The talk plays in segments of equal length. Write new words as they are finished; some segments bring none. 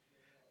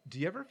Do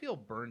you ever feel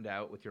burned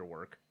out with your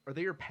work, or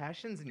that your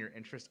passions and your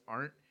interests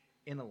aren't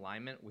in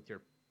alignment with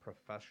your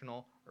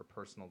professional or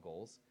personal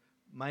goals?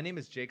 My name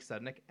is Jake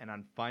Sednick, and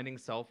on Finding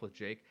Self with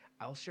Jake,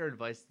 I'll share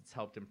advice that's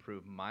helped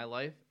improve my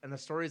life and the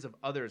stories of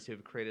others who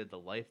have created the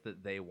life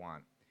that they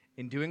want.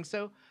 In doing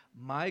so,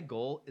 my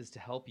goal is to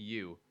help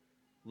you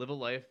live a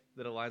life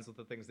that aligns with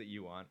the things that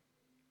you want.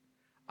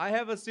 I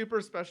have a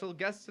super special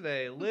guest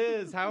today.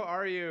 Liz, how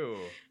are you?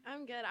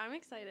 I'm good. I'm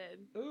excited.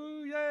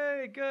 Ooh,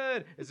 yay,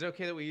 good. Is it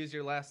okay that we use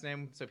your last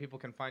name so people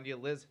can find you?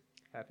 Liz,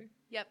 happy?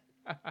 Yep.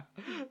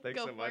 Thanks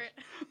Go so for much.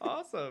 it.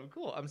 Awesome,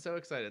 cool. I'm so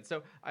excited.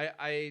 So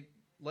I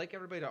like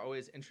everybody to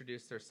always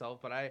introduce themselves,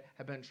 but I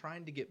have been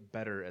trying to get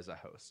better as a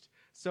host.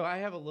 So I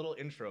have a little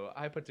intro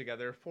I put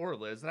together for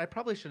Liz that I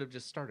probably should have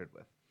just started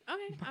with.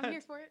 Okay, I'm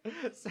here for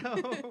it.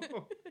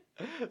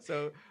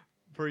 So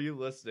for you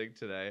listening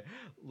today,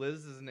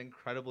 Liz is an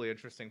incredibly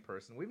interesting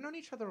person. We've known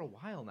each other a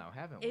while now,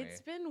 haven't we?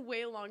 It's been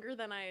way longer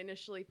than I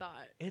initially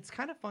thought. It's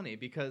kind of funny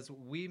because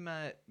we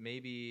met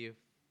maybe,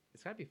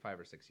 it's got to be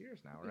 5 or 6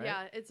 years now, right?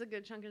 Yeah, it's a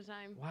good chunk of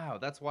time. Wow,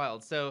 that's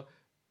wild. So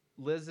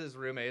Liz is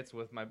roommates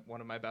with one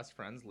of my best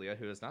friends, Leah,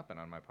 who has not been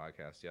on my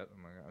podcast yet. Oh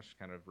my gosh,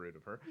 kind of rude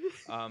of her.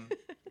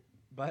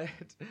 But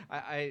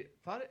I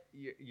thought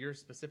you're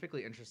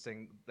specifically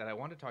interesting that I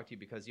wanted to talk to you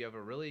because you have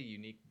a really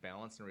unique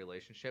balance and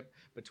relationship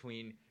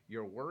between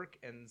your work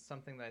and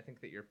something that I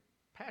think that you're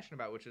passionate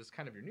about, which is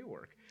kind of your new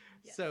work.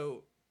 Yes.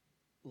 So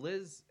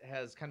Liz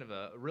has kind of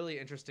a really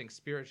interesting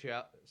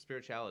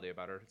spirituality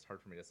about her. It's hard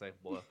for me to say.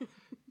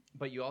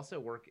 But you also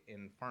work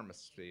in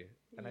pharmacy.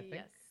 And I think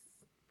Yes.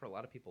 for a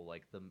lot of people,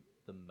 like the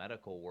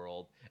medical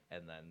world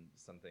and then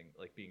something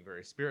like being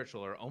very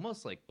spiritual are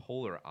almost like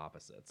polar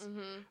opposites.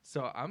 Mm-hmm.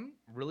 So I'm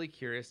really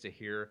curious to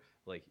hear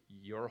like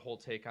your whole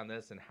take on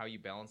this and how you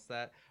balance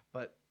that.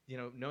 But, you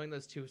know, knowing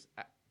those two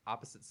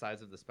opposite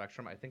sides of the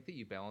spectrum, I think that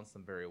you balance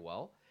them very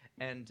well.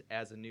 And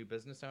as a new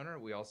business owner,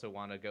 we also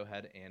want to go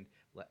ahead and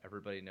let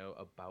everybody know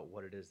about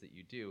what it is that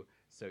you do.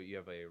 So you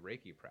have a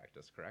Reiki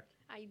practice, correct?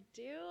 I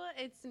do.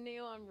 It's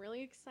new. I'm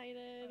really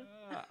excited.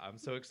 I'm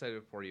so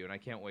excited for you, and I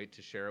can't wait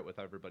to share it with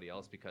everybody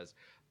else because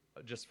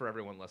just for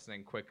everyone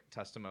listening, quick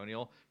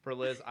testimonial for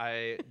Liz,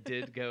 I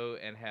did go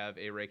and have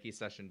a Reiki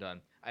session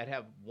done. I'd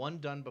have one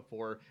done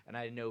before, and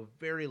I know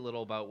very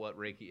little about what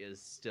Reiki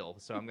is still,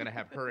 so I'm going to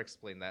have her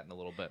explain that in a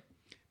little bit.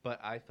 But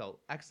I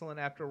felt excellent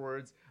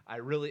afterwards. I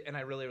really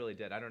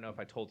did. I don't know if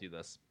I told you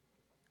this,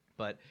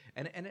 but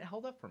and it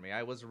held up for me.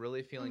 I was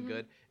really feeling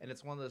good, and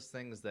it's one of those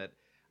things that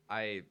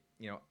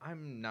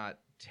I'm not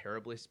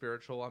terribly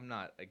spiritual. I'm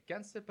not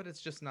against it, but it's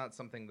just not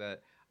something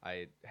that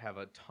I have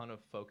a ton of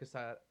focus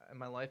at in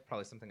my life.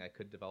 Probably something I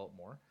could develop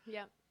more.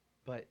 Yeah.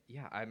 But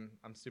yeah, I'm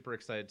super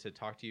excited to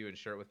talk to you and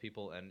share it with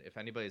people. And if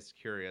anybody's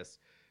curious,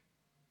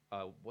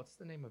 what's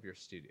the name of your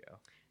studio?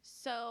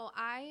 So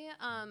I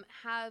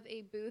have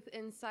a booth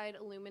inside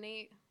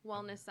Illuminate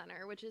Wellness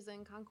Center, which is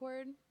in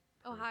Concord,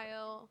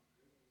 Ohio,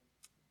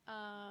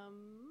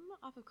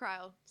 off of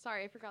Cryo.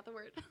 Sorry, I forgot the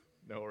word.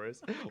 No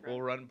worries.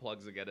 We'll run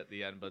plugs again at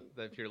the end. But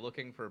if you're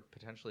looking for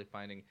potentially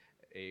finding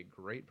a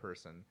great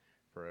person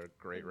for a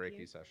great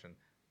Reiki session,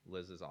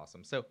 Liz is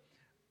awesome. So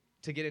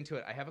to get into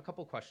it, I have a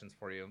couple questions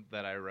for you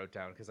that I wrote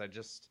down because I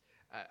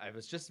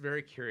was just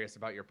very curious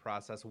about your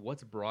process.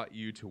 What's brought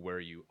you to where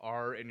you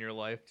are in your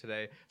life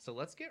today? So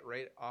let's get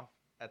right off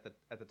at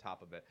the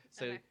top of it.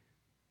 So Okay.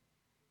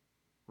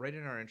 Right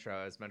in our intro,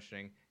 I was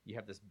mentioning you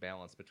have this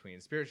balance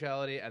between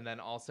spirituality and then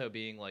also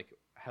being like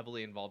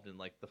heavily involved in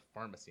like the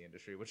pharmacy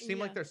industry, which seem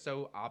like they're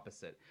so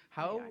opposite.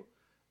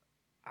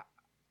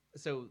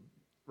 So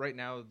right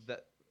now,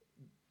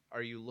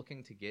 are you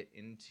looking to get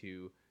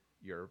into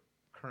your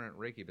current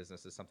Reiki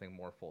business as something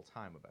more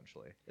full-time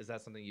eventually? Is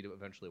that something you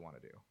eventually want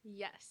to do?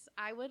 Yes,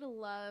 I would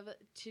love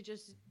to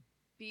just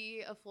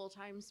be a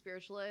full-time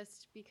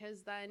spiritualist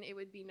because then it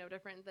would be no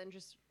different than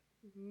just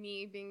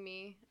me being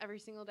me every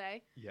single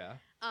day. Yeah.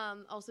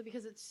 Also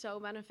because it's so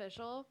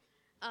beneficial.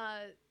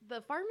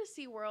 The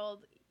pharmacy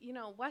world,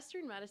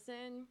 Western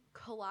medicine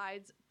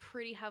collides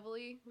pretty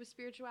heavily with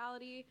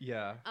spirituality.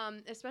 Yeah.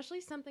 Especially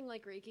something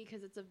like Reiki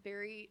because it's a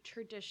very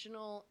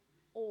traditional,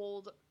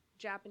 old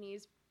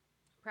Japanese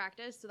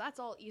practice. So that's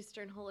all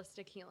Eastern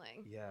holistic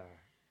healing. Yeah.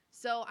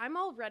 So I'm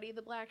already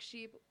the black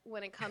sheep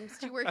when it comes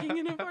to working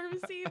in a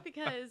pharmacy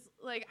because,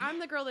 like, I'm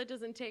the girl that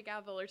doesn't take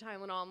Advil or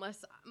Tylenol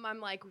unless I'm,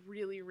 like,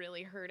 really,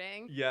 really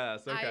hurting.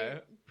 Yes, okay.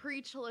 I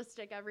preach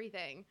holistic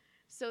everything.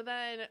 So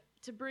then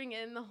to bring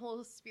in the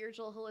whole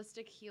spiritual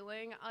holistic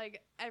healing,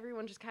 like,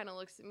 everyone just kind of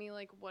looks at me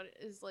like, what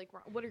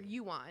are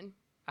you on?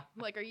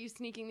 Like, are you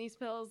sneaking these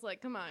pills?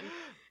 Like, come on.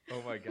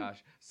 Oh, my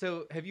gosh.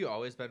 So have you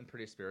always been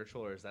pretty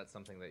spiritual, or is that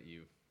something that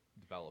you've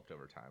developed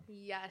over time?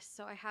 Yes,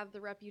 so I have the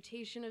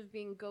reputation of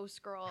being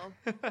ghost girl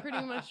pretty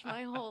much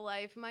my whole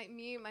life. My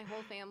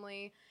whole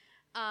family.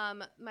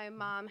 My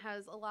mom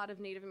has a lot of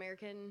Native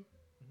American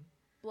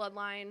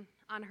bloodline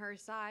on her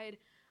side.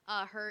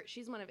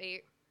 She's one of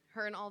 8.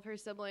 Her and all of her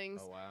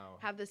siblings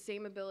have the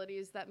same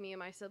abilities that me and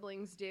my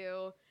siblings do.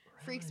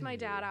 Really? Freaks my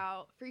dad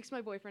out, freaks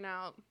my boyfriend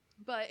out,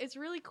 but it's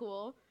really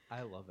cool.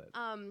 I love it.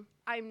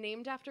 I'm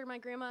named after my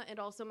grandma and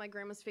also my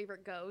grandma's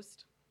favorite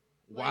ghost.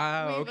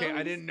 Wow. We've Okay, I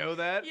always- didn't know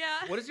that.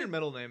 Yeah. What is your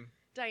middle name?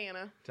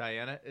 Diana.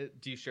 Diana.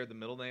 Do you share the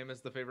middle name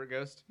as the favorite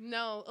ghost?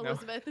 No, No?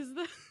 Elizabeth is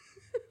the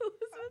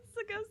Elizabeth's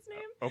the ghost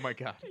name. Oh my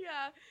god.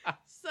 Yeah.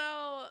 So,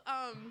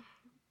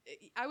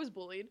 I was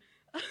bullied.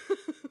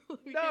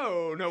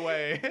 No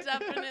way.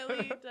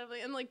 Definitely.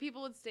 And like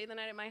people would stay the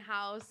night at my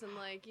house, and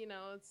like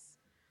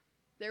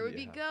there would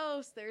be Yeah.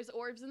 ghosts. There's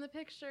orbs in the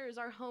pictures.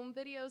 Our home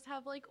videos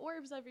have like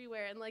orbs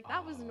everywhere, and like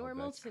that was Oh,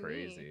 normal that's to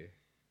crazy. me.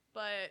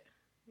 But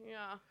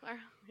yeah,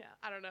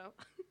 I don't know.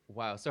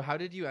 Wow. So how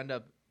did you end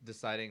up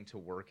deciding to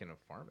work in a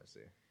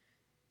pharmacy?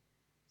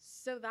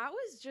 So that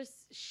was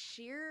just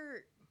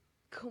sheer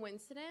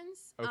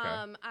coincidence. Okay.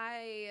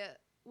 I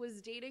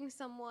was dating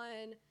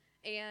someone,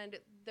 and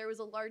there was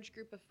a large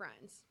group of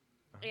friends.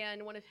 Uh-huh.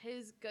 And one of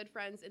his good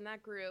friends in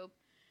that group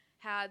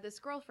had this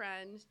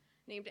girlfriend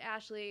named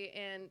Ashley,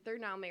 and they're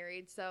now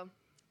married, so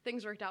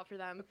things worked out for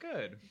them.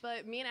 Good.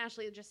 But me and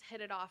Ashley just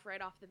hit it off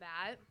right off the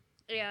bat.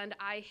 And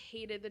I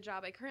hated the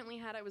job I currently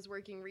had. I was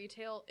working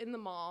retail in the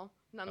mall,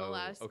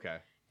 nonetheless. Oh, okay.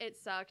 It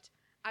sucked.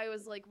 I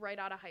was like right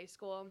out of high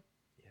school.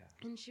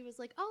 Yeah. And she was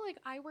like, oh, like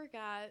I work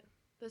at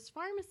this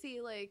pharmacy.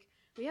 Like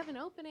we have an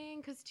opening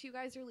because 2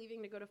 guys are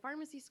leaving to go to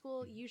pharmacy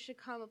school. You should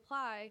come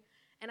apply.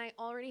 And I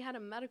already had a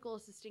medical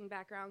assisting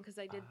background because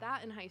I did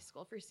that in high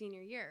school for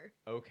senior year.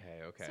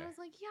 Okay. Okay. So I was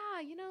like,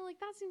 yeah, like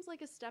that seems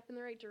like a step in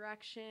the right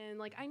direction.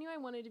 Like I knew I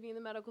wanted to be in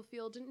the medical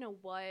field, didn't know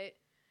what.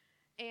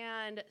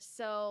 And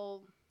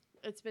so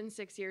it's been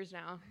 6 years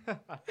now. And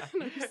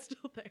I'm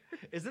still there.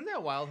 Isn't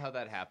that wild how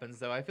that happens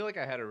though? I feel like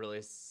I had a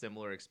really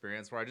similar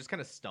experience where I just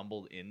kind of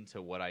stumbled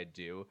into what I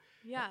do.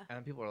 Yeah. And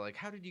then people are like,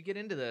 how did you get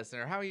into this?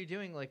 Or how are you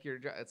doing like your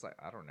job? It's like,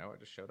 I don't know. I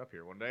just showed up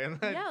here one day and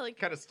then Yeah, like-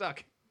 kind of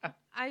stuck.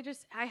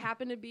 I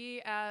happened to be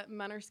at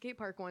Menor Skate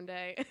Park one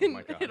day, Oh and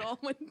my God. it all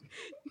went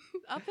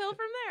uphill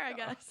from there, I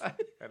guess.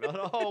 And it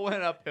all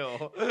went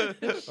uphill.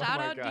 Shout Oh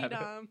my out God.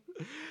 D-Dom.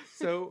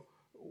 So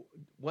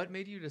what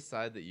made you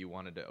decide that you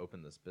wanted to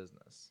open this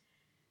business?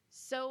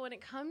 So when it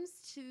comes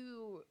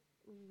to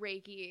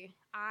Reiki,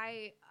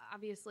 I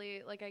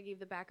obviously, like I gave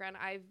the background,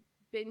 I've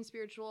been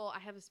spiritual. I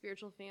have a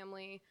spiritual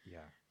family. Yeah.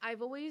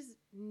 I've always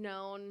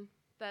known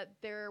that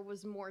there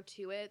was more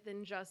to it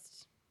than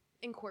just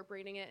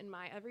incorporating it in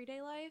my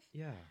everyday life.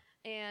 Yeah.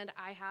 And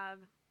I have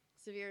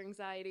severe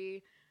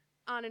anxiety,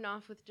 on and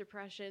off with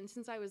depression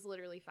since I was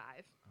literally 5.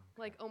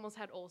 Like almost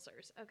had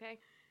ulcers, okay?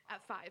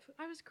 At 5.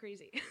 I was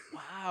crazy.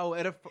 Wow.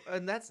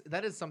 And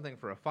that is something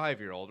for a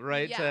 5-year-old,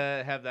 right? Yeah.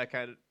 To have that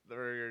kind of,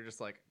 where you're just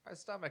like, my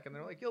stomach, and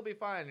they're like, you'll be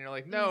fine. And you're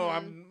like, no, Mhm.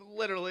 I'm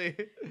literally.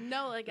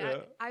 No, like Yeah.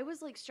 I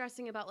was like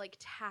stressing about like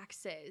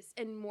taxes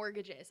and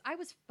mortgages. I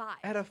was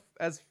 5.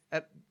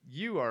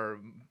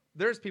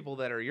 There's people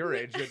that are your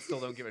age that still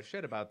don't give a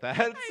shit about that.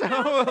 I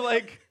know. So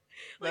like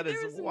like that is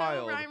there was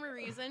wild. no rhyme or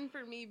reason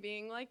for me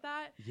being like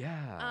that.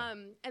 Yeah.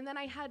 And then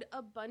I had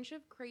a bunch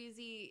of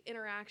crazy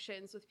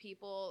interactions with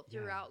people Yeah.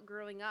 throughout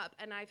growing up,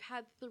 and I've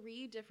had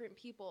 3 different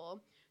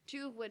people,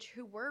 2 of which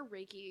who were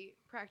Reiki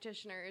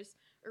practitioners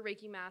or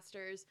Reiki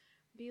masters,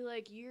 be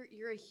like,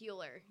 you're a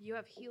healer. You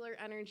have healer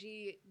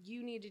energy.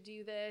 You need to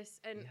do this.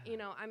 And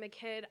Yeah. I'm a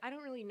kid. I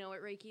don't really know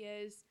what Reiki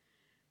is,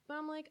 but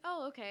I'm like,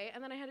 oh, okay.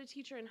 And then I had a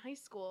teacher in high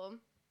school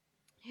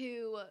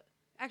who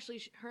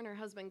actually her and her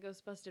husband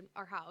ghost busted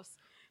our house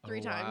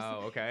 3 times.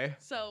 Wow. Okay.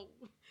 So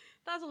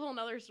that's a whole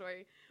nother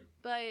story.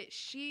 But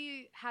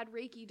she had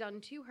Reiki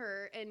done to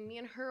her, and me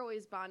and her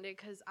always bonded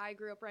because I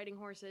grew up riding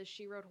horses.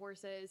 She rode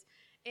horses.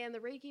 And the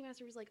Reiki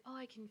master was like, oh,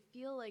 I can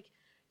feel like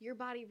your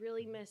body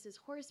really misses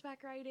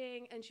horseback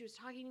riding. And she was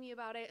talking to me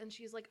about it. And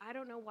she's like, I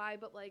don't know why,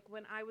 but like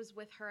when I was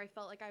with her, I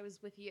felt like I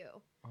was with you.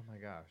 Oh my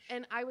gosh.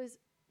 And I was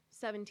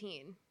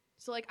 17.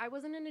 So like I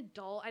wasn't an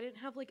adult. I didn't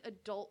have like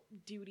adult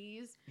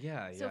duties.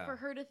 yeah. So Yeah. for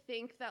her to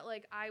think that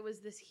like I was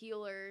this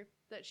healer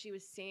that she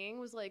was seeing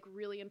was like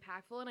really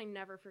impactful, and I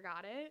never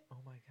forgot it. Oh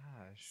my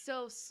gosh.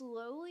 So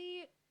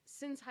slowly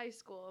since high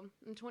school,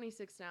 I'm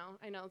 26 now.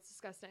 I know it's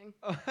disgusting.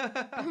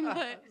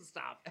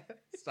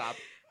 Stop.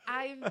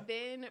 I've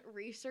been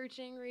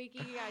researching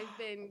Reiki. I've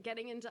been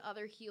getting into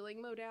other healing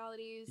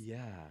modalities.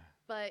 Yeah.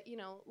 But,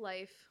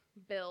 life,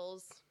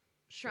 bills,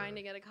 trying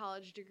to Sure. get a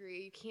college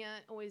degree. You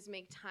can't always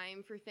make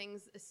time for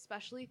things,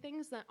 especially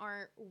things that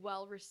aren't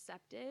well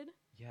recepted.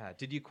 Yeah.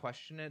 Did you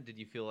question it? Did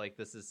you feel like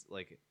this is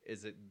like,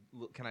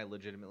 can I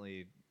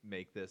legitimately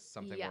make this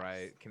something where I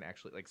Yes. can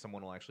actually, like,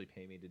 someone will actually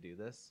pay me to do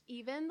this?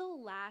 Even the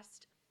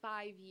last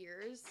 5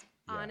 years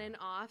on Yeah. and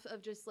off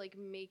of just like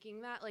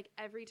making that, like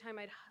every time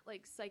I'd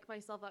like psych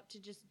myself up to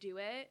just do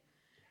it,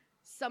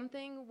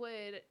 something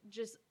would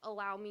just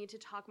allow me to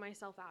talk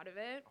myself out of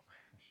it. Oh my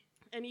gosh.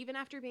 And even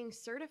after being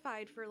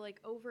certified for like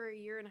over a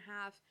year and a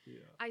half, Yeah.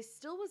 I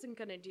still wasn't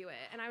going to do it.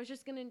 And I was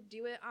just going to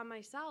do it on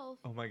myself.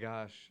 Oh my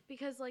gosh.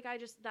 Because like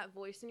that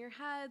voice in your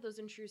head, those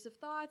intrusive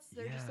thoughts,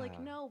 they're just like,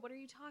 Yeah. no, what are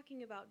you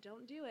talking about?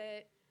 Don't do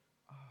it.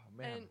 Oh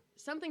man. And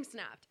something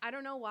snapped. I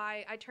don't know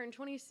why. I turned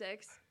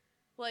 26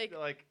 like You're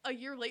like, a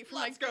year late for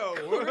Let's my go.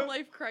 quarter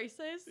life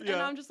crisis. And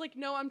Yeah. I'm just like,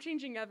 no, I'm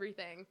changing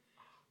everything.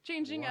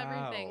 changing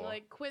everything. Wow.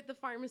 Like, quit the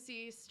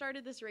pharmacy,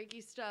 started this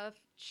Reiki stuff,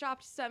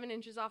 chopped 7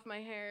 inches off my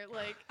hair.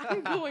 Like,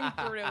 I'm going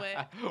through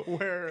it.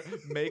 We're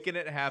making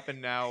it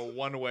happen now,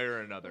 one way or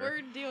another.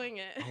 We're doing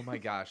it. Oh my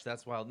gosh,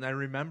 that's wild. And I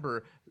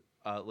remember,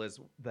 Liz,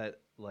 that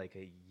like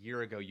a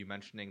year ago you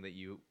mentioning that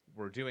you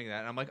were doing that,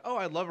 and I'm like, oh,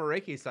 I'd love a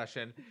Reiki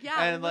session.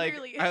 Yeah, and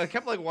literally. like I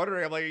kept like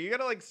wondering, I'm like, are you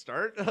gonna like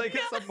start like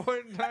at some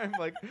point in time,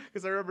 like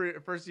because I remember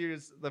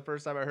the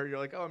first time I heard you're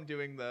like, oh, I'm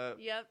doing the.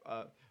 Yep.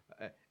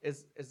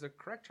 Is the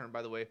correct term,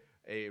 by the way,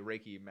 a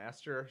Reiki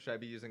master? Should I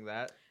be using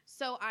that?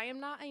 So I am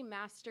not a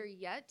master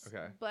yet,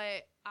 Okay.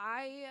 but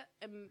I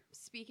am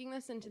speaking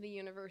this into the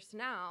universe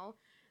now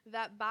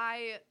that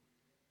by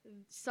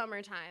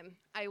summertime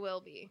I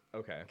will be.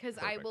 Okay. Because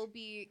I perfect. will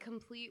be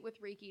complete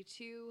with Reiki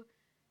 2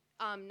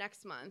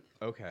 next month.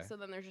 Okay. So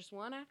then there's just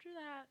one after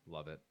that.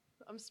 Love it.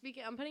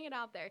 I'm putting it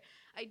out there.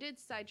 I did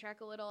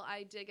sidetrack a little.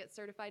 I did get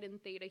certified in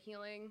Theta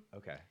healing,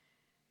 Okay.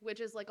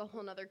 which is like a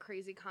whole nother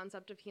crazy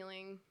concept of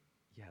healing.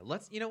 Yeah,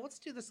 let's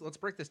do this. Let's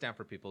break this down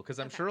for people because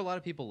I'm Okay. sure a lot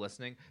of people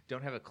listening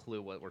don't have a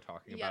clue what we're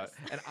talking about,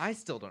 Yes. and I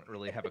still don't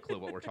really have a clue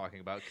what we're talking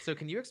about. So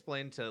can you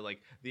explain to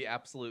like the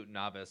absolute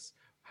novice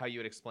how you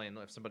would explain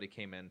if somebody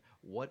came in,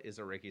 what is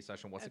a Reiki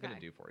session? What's it going to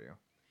Okay. do for you?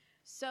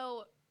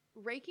 So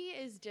Reiki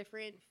is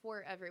different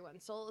for everyone.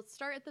 So let's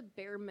start at the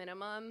bare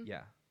minimum.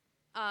 Yeah.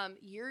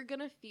 You're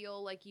gonna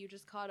feel like you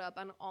just caught up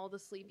on all the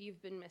sleep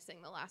you've been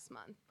missing the last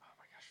month. Oh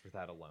my gosh, for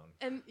that alone.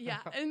 And yeah,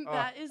 and Oh.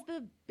 that is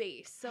the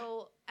base.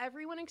 So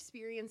everyone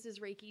experiences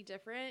Reiki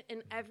different,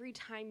 and every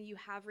time you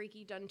have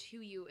Reiki done to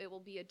you, it will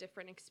be a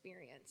different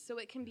experience. So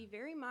it can be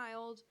very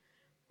mild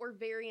or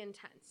very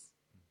intense.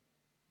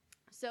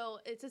 So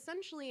it's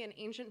essentially an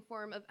ancient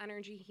form of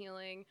energy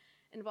healing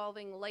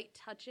involving light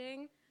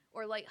touching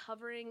or light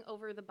hovering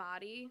over the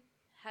body,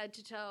 head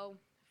to toe,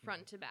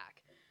 front to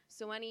back.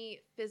 So any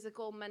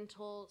physical,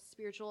 mental,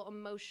 spiritual,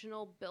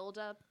 emotional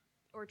buildup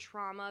or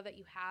trauma that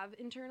you have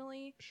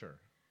internally, Sure.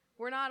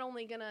 we're not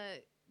only going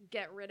to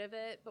get rid of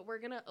it, but we're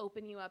going to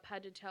open you up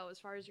head to toe as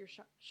far as your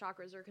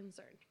chakras are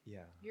concerned.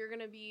 Yeah. You're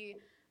going to be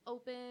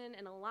open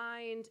and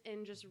aligned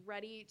and just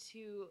ready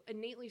to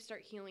innately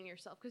start healing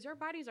yourself because your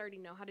bodies already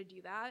know how to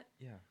do that.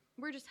 Yeah.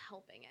 We're just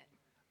helping it.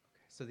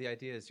 Okay. So the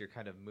idea is you're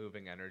kind of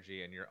moving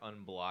energy and you're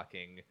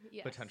unblocking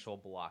Yes. potential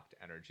blocked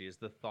energy is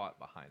the thought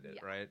behind it,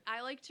 Yeah. right?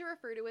 I like to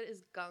refer to it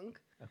as gunk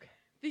Okay.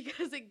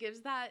 because it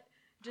gives that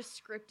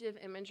descriptive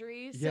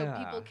imagery so Yeah.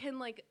 people can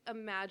like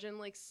imagine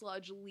like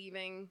sludge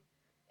leaving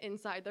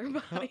inside their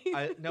bodies.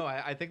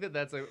 I think that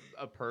that's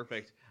a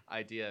perfect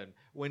idea. And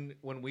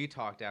when we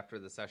talked after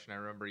the session, I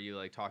remember you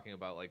like talking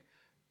about like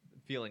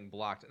feeling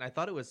blocked, and I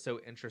thought it was so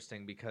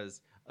interesting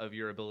because of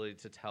your ability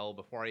to tell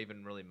before I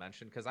even really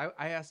mentioned. Because I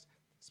asked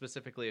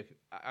specifically if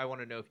I want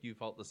to know if you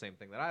felt the same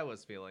thing that I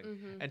was feeling,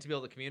 Mhm. and to be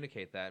able to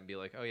communicate that and be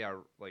like, oh yeah,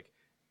 like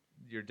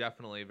you're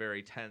definitely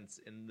very tense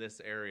in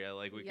this area.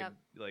 Like we Yep.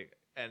 can like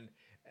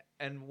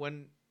and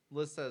when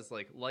Liz says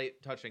like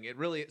light touching, it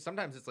really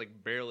sometimes it's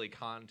like barely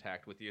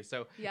contact with you.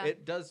 So Yeah.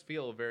 it does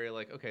feel very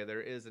like, okay,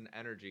 there is an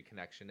energy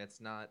connection. It's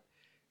not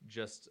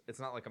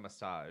like a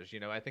massage, you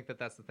know. I think that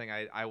that's the thing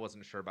I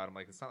wasn't sure about. I'm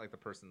like, it's not like the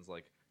person's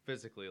like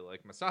physically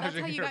like massaging That's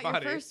how you your got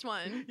body. your first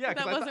one. Yeah,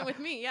 'cause that I wasn't thought- with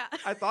me. Yeah,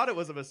 I thought it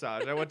was a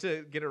massage. I went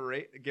to get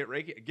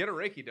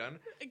Reiki done.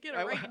 get a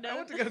I Reiki done.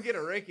 went to go get a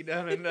Reiki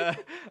done, and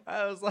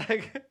I was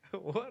like,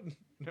 what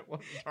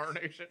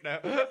tarnation now?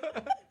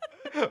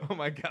 Oh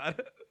my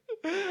god.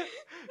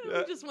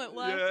 It just went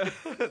left.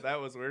 Yeah, that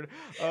was weird.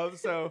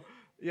 So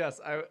yes,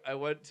 I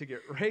went to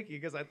get Reiki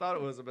because I thought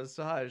it was a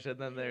massage, and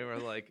then they were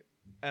like,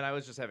 and I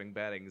was just having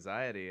bad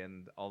anxiety,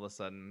 and all of a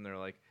sudden they're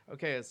like,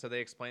 okay, so they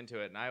explained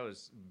to it, and I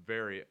was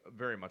very,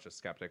 very much a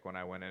skeptic when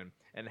I went in,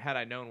 and had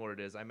I known what it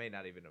is, I may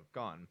not even have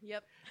gone.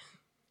 Yep.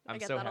 I I'm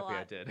get so that a happy I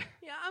lot. did.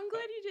 Yeah, I'm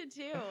glad you did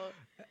too.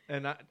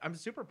 And I'm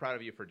super proud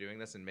of you for doing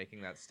this and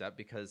making that step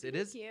because Thank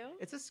you.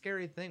 it's a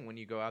scary thing when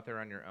you go out there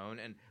on your own.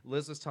 And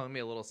Liz was telling me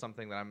a little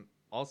something that I'm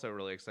also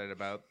really excited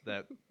about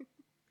that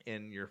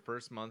in your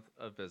first month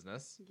of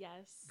business,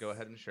 Yes. go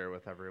ahead and share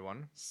with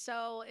everyone.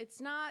 So it's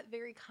not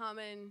very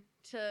common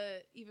to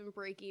even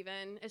break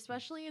even,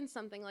 especially in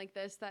something like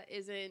this that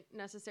isn't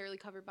necessarily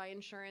covered by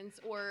insurance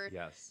or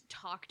Yes.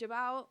 talked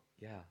about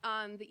Yeah.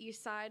 on the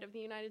east side of the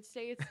United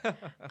States.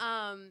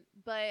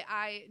 But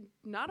I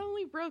not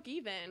only broke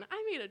even,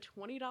 I made a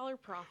 $20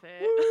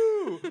 profit.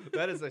 Woo!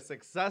 That is a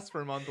success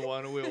for month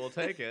one. We will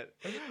take it.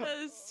 That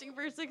is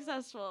super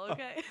successful.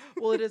 Okay.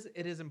 Well, it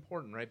is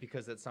important, right?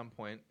 Because at some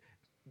point,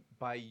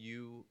 by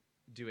you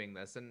doing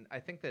this, and I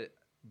think that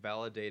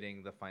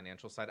validating the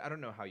financial side, I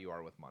don't know how you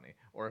are with money,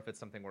 or if it's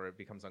something where it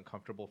becomes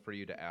uncomfortable for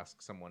you to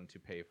ask someone to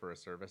pay for a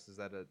service. Is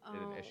that an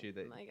issue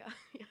that? Oh my god.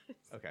 Yes.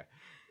 Okay.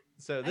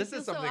 So this I feel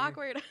is something so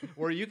awkward.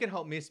 where you can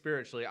help me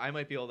spiritually. I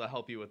might be able to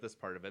help you with this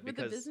part of it With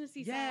because the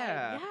businessy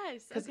yeah, side.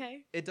 Yes. 'cause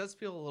Okay. it does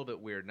feel a little bit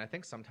weird, and I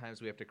think sometimes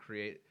we have to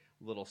create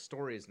little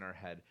stories in our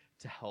head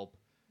to help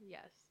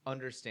Yes.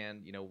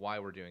 understand, why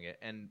we're doing it.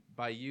 And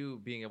by you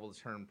being able to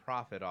turn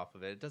profit off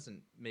of it, it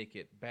doesn't make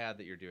it bad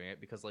that you're doing it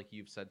because, like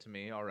you've said to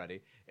me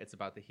already, it's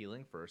about the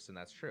healing first, and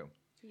that's true.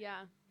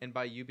 Yeah. And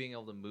by you being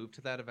able to move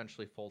to that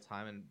eventually full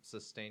time and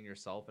sustain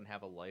yourself and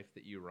have a life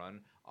that you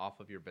run off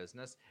of your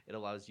business, it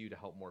allows you to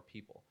help more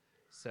people.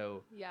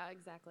 So Yeah,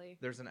 exactly.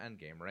 there's an end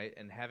game, right?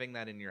 And having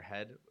that in your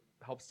head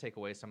helps take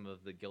away some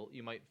of the guilt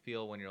you might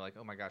feel when you're like,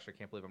 oh my gosh, I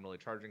can't believe I'm really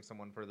charging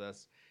someone for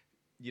this.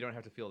 You don't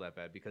have to feel that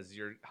bad because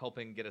you're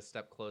helping get a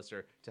step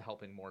closer to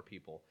helping more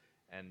people.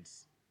 And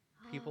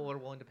people are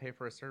willing to pay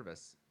for a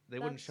service. They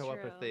wouldn't That's show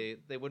up if true.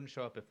 they wouldn't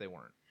show up if they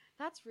weren't.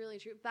 That's really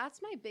true.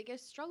 That's my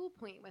biggest struggle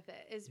point with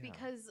it is Yeah.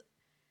 because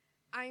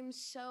I'm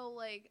so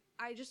like,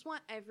 I just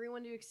want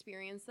everyone to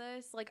experience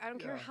this. Like, I don't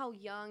care Yeah. how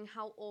young,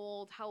 how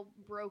old, how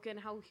broken,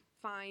 how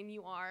fine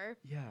you are.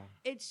 Yeah,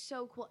 It's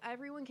so cool.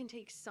 Everyone can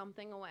take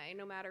something away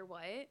no matter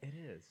what. it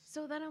is.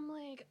 So then I'm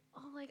like,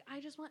 oh, like,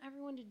 I just want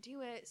everyone to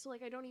do it. So,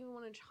 like, I don't even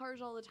want to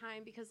charge all the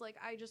time because, like,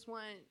 I just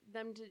want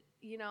them to,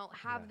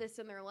 have Yeah. this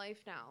in their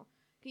life now.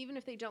 Even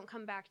if they don't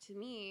come back to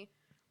me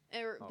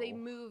or they Oh.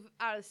 move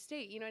out of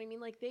state, you know what I mean?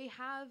 Like, they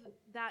have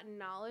that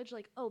knowledge,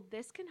 like, oh,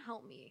 this can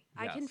help me.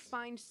 I can Yes.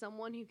 find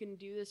someone who can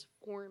do this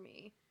for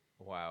me.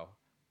 Wow.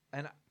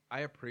 And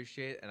I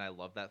appreciate and I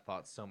love that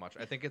thought so much.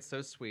 I think it's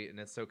so sweet and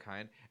it's so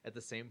kind. At the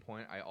same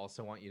point, I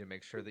also want you to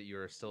make sure that you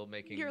are still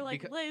making You're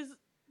like, becau- Liz,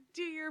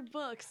 do your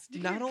books. Do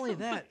not your only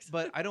that, cookbooks."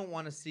 but I don't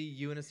want to see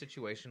you in a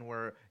situation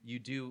where you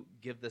do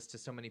give this to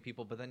so many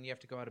people, but then you have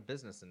to go out of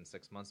business in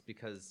 6 months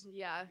because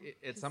Yeah.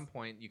 at some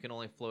point you can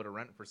only float a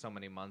rent for so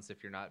many months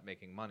if you're not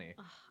making money.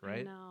 Ugh,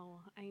 right?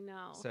 I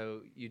know.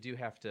 So you do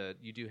have to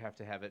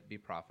have it be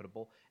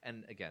profitable.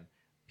 And again,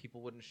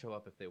 people wouldn't show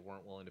up if they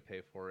weren't willing to pay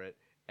for it.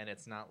 And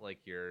it's not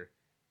like you're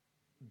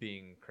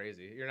being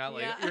crazy. You're not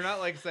like Yeah. you're not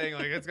like saying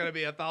like it's gonna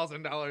be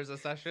 $1,000 a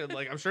session.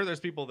 Like I'm sure there's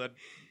people that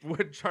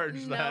would charge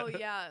No, that.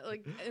 yeah,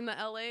 like in the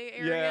LA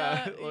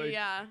area. like-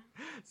 Yeah,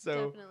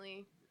 So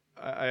definitely.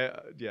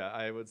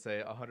 I would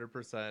say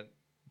 100%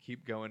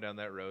 keep going down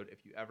that road.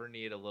 If you ever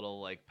need a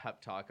little like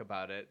pep talk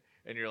about it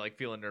and you're like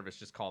feeling nervous,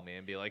 just call me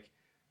and be like,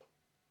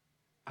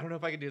 I don't know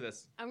if I can do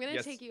this. I'm gonna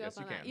Yes, take you yes,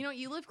 up on you that. can.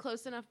 You live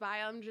close enough by.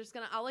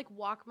 I'll like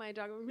walk my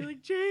dog and be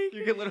like, Jake.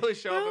 You can literally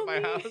show up at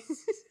my help me."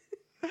 house.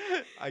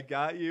 I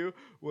got you.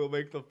 We'll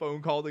make the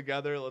phone call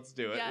together. Let's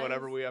do it. Yes.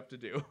 Whatever we have to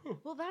do.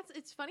 Well,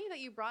 it's funny that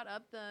you brought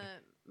up the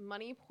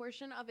money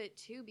portion of it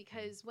too,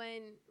 because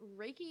when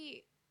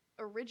Reiki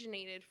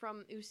originated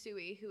from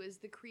Usui, who is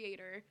the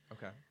creator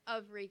Okay.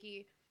 of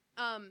Reiki,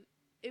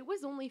 it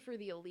was only for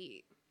the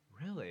elite.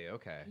 Really?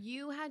 Okay.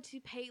 You had to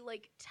pay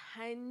like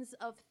tens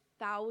of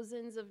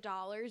thousands of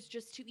dollars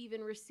just to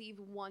even receive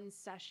one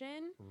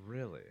session,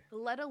 Really?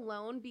 let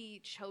alone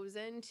be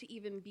chosen to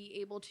even be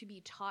able to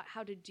be taught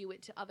how to do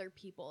it to other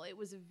people. It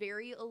was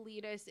very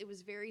elitist. It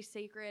was very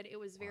sacred. It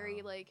was very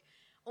Wow. like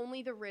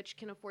only the rich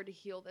can afford to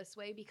heal this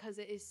way because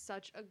it is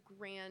such a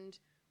grand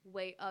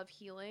way of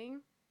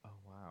healing. Oh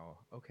wow.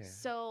 Okay.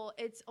 So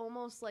it's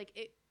almost like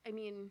it, I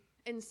mean,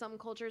 in some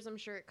cultures, I'm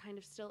sure it kind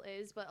of still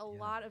is, but a Yeah.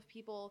 lot of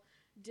people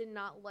did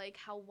not like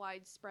how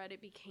widespread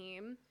it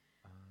became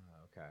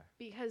Okay.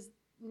 because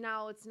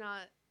now it's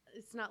not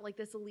like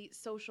this elite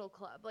social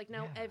club. Like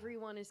now Yeah.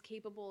 everyone is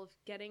capable of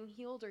getting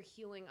healed or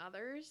healing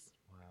others.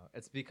 Wow.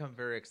 It's become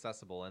very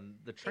accessible, and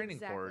the training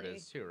for it Exactly.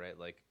 is too, right?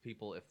 Like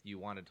people, if you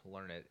wanted to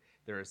learn it,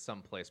 there is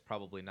some place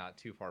probably not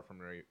too far from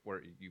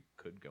where you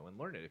could go and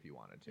learn it if you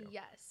wanted to.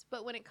 Yes,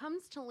 but when it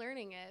comes to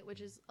learning it,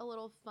 which is a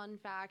little fun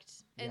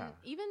fact, and Yeah.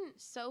 even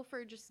so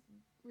for just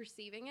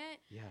receiving it,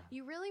 Yeah.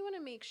 you really want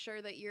to make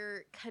sure that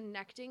you're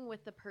connecting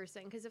with the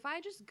person. Because if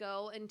I just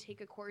go and take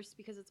a course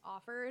because it's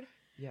offered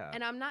Yeah.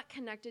 and I'm not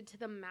connected to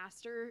the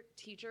master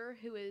teacher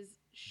who is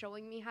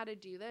showing me how to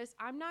do this,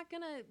 I'm not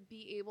going to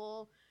be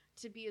able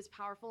to be as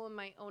powerful in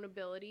my own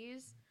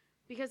abilities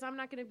because I'm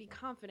not going to be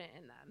confident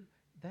in them.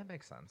 That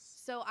makes sense.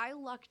 So I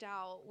lucked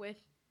out with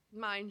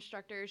my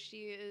instructor.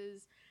 She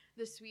is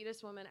the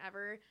sweetest woman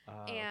ever.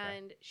 Okay.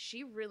 And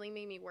she really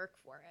made me work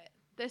for it.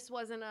 This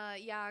wasn't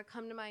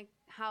come to my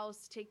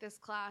house, take this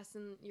class,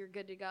 and you're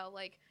good to go.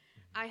 Like,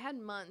 I had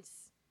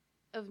months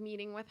of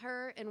meeting with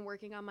her and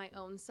working on my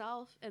own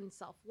self and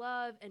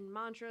self-love and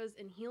mantras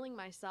and healing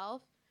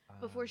myself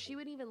before she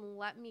would even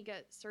let me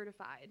get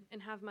certified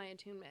and have my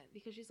attunement.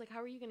 Because she's like,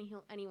 how are you going to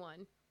heal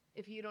anyone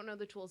if you don't know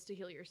the tools to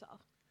heal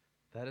yourself?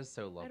 That is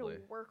so I had lovely.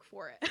 to work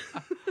for it.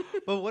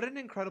 But what an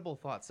incredible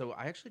thought. So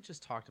I actually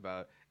just talked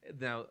about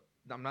now.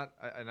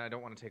 I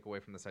don't want to take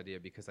away from this idea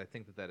because I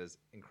think that is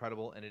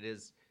incredible and it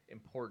is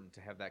important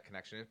to have that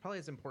connection. It probably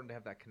is important to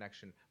have that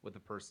connection with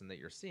the person that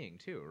you're seeing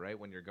too, right?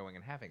 When you're going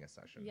and having a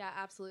session. Yeah,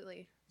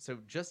 absolutely. So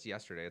just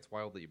yesterday, it's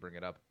wild that you bring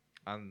it up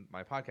on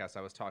my podcast.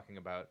 I was talking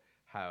about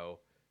how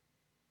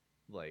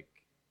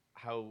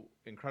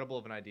incredible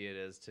of an idea it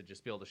is to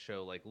just be able to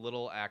show like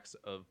little acts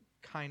of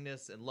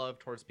kindness and love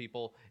towards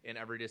people in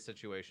everyday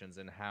situations,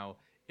 and how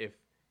if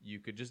you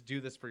could just do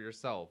this for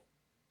yourself,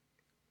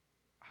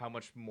 how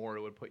much more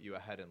it would put you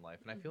ahead in life.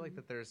 And I feel like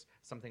that there's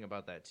something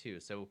about that too.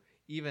 So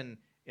even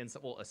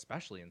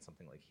especially in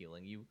something like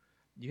healing,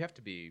 you have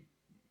to be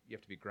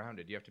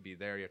grounded. You have to be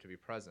there. You have to be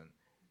present.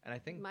 And I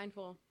think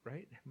Mindful.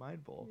 right,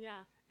 mindful.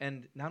 Yeah.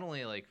 And not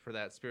only like for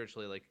that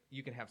spiritually, like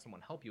you can have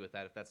someone help you with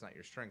that if that's not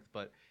your strength,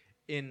 but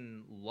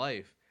in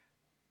life,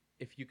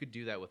 if you could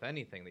do that with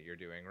anything that you're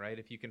doing, right?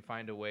 If you can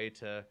find a way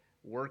to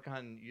work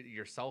on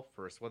yourself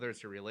first, whether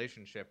it's your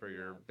relationship or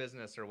your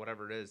business or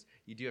whatever it is,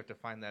 you do have to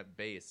find that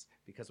base,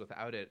 because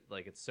without it,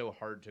 like it's so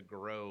hard to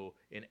grow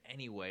in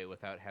any way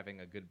without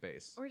having a good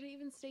base. Or to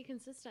even stay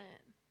consistent.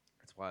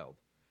 It's wild.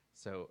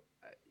 So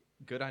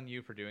good on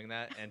you for doing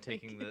that and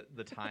taking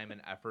the time and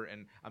effort.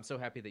 And I'm so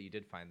happy that you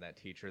did find that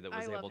teacher that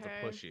was able to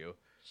push you.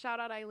 Shout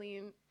out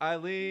Eileen.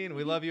 Eileen,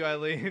 we love you,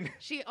 Eileen.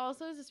 She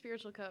also is a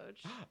spiritual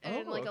coach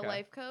and a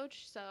life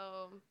coach.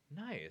 So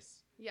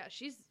nice. Yeah,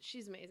 she's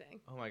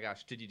amazing. Oh my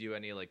gosh. Did you do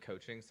any like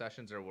coaching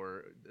sessions,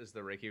 or is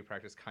the Reiki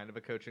practice kind of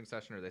a coaching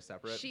session, or are they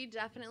separate? She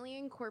definitely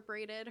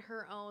incorporated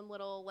her own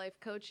little life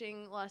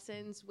coaching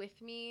lessons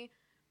with me.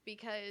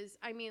 Because,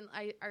 I mean,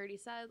 I already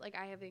said, like,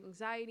 I have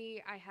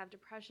anxiety, I have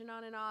depression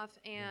on and off,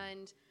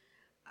 and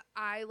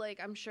I,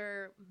 like, I'm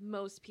sure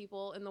most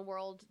people in the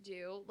world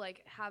do,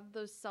 like, have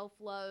those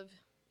self-love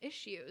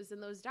issues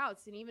and those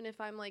doubts. And even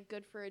if I'm, like,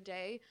 good for a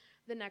day,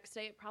 the next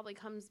day it probably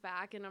comes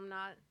back and I'm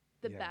not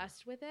the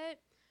best with it.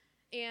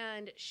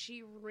 And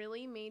she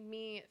really made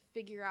me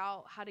figure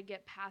out how to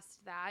get past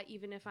that,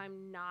 even if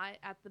I'm not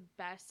at the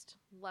best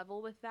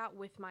level with that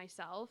with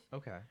myself.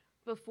 Okay.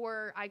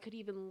 Before I could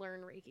even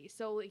learn Reiki.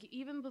 So like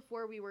even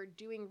before we were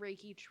doing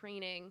Reiki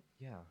training,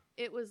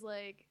 it was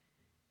like,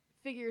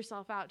 figure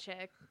yourself out,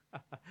 chick. Do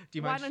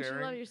you mind sharing? Why don't you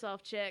love sharing?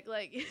 yourself, chick?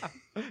 Like,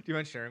 Do you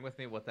mind sharing with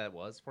me what that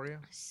was for you?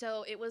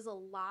 So it was a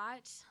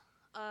lot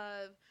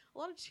of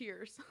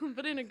tears,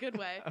 but in a good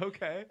way.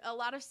 Okay. A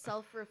lot of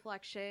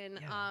self-reflection,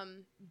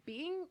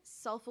 being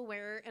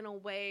self-aware in a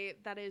way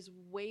that is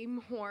way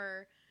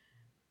more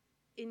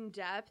in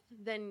depth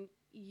than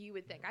you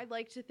would think. I'd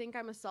like to think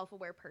I'm a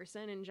self-aware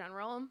person in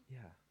general. Yeah.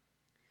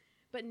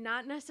 But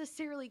not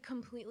necessarily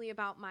completely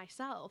about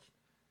myself.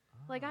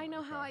 Like, I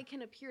know how I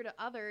can appear to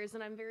others,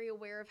 and I'm very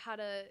aware of how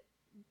to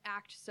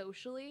act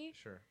socially.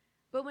 Sure.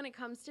 But when it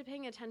comes to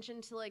paying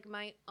attention to, like,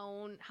 my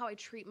own, how I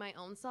treat my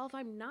own self,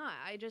 I'm not.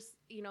 I just,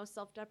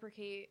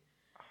 self-deprecate.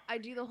 I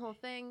do the whole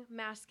thing,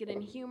 mask it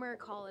in humor,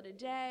 call it a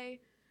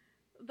day.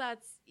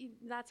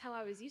 That's how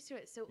I was used to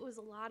it. So it was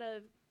a lot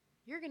of,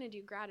 you're going to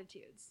do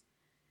gratitudes.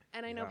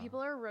 And I know people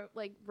are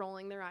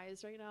rolling their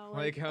eyes right now.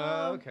 Like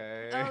oh,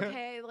 okay.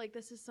 Okay, like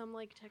this is some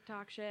like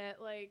TikTok shit.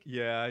 Like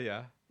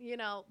yeah.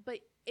 But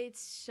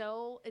it's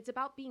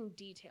about being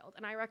detailed.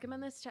 And I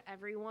recommend this to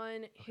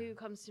everyone who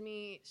comes to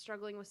me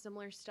struggling with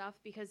similar stuff,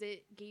 because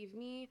it gave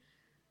me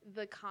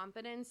the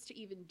confidence to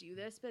even do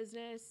this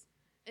business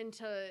and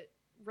to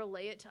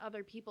relay it to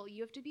other people.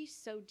 You have to be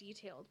so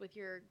detailed with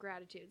your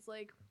gratitudes.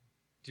 Like,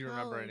 do you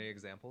remember any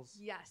examples?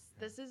 Yes.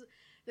 Yeah.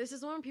 This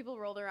is when people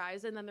roll their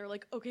eyes and then they're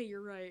like, okay,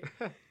 you're right.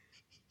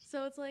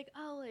 So it's like,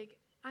 oh, like,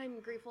 I'm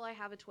grateful I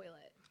have a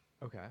toilet.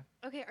 Okay.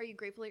 Okay, are you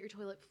grateful that your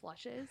toilet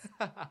flushes?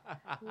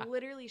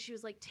 Literally, she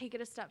was like, take it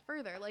a step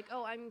further. Like,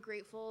 oh, I'm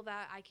grateful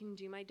that I can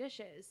do my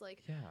dishes.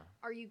 Like,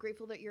 are you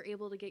grateful that you're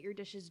able to get your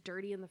dishes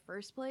dirty in the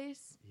first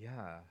place?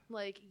 Yeah.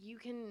 Like, you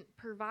can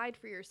provide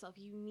for yourself.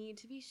 You need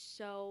to be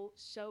so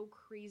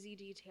crazy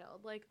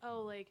detailed. Like,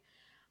 oh, like,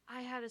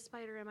 I had a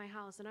spider in my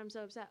house and I'm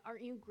so upset.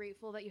 Aren't you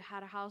grateful that you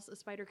had a house a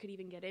spider could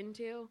even get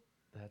into?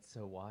 That's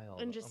so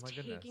wild. And just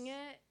taking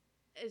it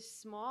as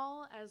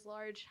small as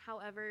large.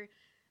 However,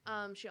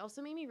 she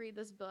also made me read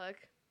this book,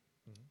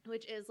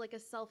 which is like a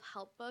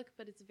self-help book,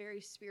 but it's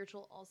very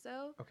spiritual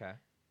also. Okay.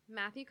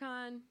 Matthew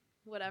Kahn,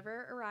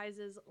 Whatever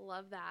Arises,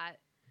 love that.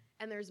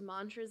 And there's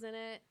mantras in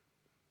it.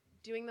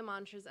 Doing the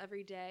mantras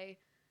every day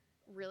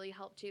really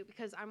helped too,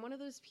 because I'm one of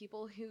those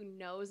people who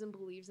knows and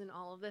believes in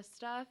all of this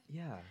stuff.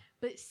 Yeah.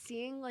 But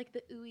seeing like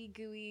the ooey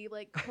gooey,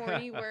 like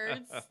corny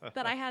words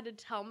that I had to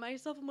tell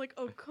myself, I'm like,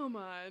 oh, come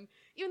on.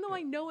 Even though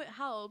I know it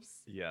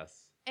helps.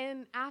 Yes.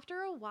 And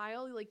after a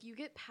while, like you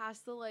get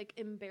past the like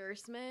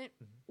embarrassment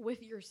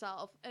with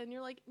yourself and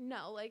you're like,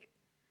 no, like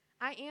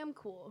I am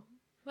cool.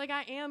 Like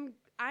I am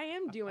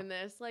doing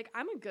this. Like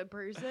I'm a good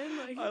person.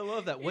 Like, I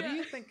love that. What do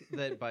you think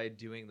that by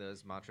doing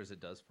those mantras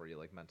it does for you,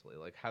 like mentally?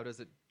 Like how does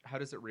it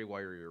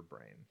rewire your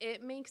brain?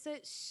 It makes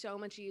it so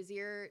much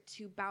easier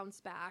to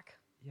bounce back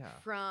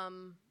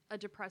from a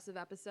depressive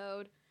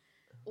episode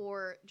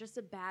or just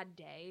a bad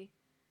day.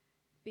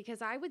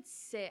 Because I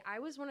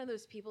was one of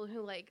those people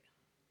who like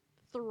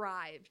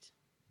thrived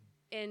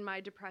in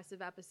my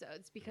depressive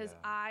episodes because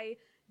I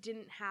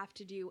didn't have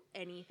to do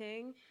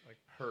anything. Like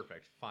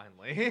perfect,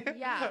 finally.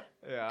 Yeah.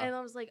 And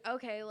I was like,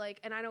 okay, like,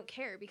 and I don't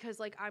care because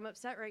like I'm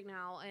upset right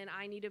now and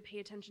I need to pay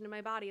attention to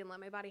my body and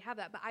let my body have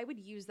that. But I would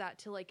use that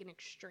to like an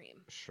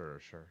extreme. Sure.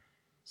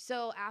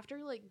 So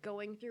after like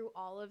going through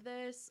all of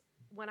this,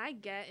 when I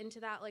get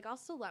into that, like I'll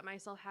still let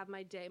myself have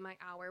my day, my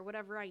hour,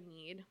 whatever I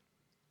need.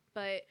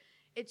 But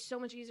it's so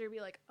much easier to be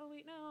like, oh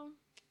wait, no.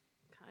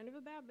 Kind of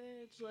a bad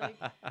bitch, like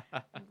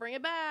bring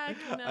it back,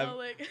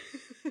 like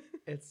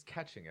it's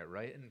catching it,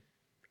 right? And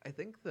I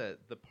think that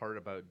the part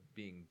about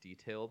being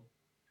detailed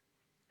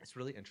is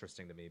really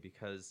interesting to me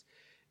because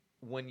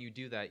when you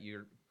do that,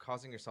 you're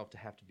causing yourself to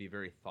have to be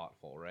very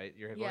thoughtful, right?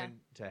 You're Yeah.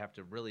 going to have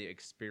to really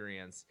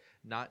experience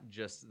not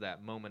just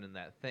that moment and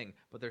that thing,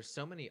 but there's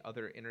so many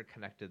other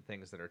interconnected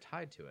things that are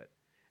tied to it.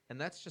 And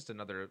that's just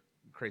another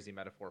crazy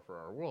metaphor for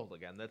our world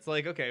again. That's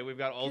like, okay, we've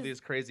got all 'Cause- these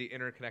crazy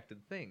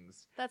interconnected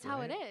things. That's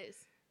how it right?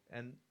 is.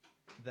 And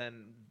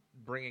then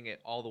bringing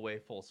it all the way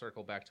full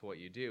circle back to what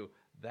you do,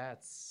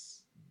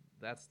 that's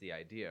the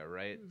idea,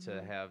 right? To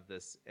Mhm. have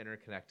this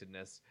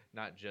interconnectedness,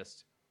 not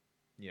just,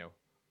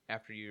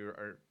 after you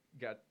are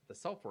got the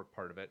self-work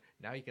part of it,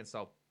 now you can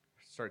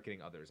start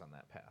getting others on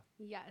that path.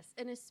 Yes,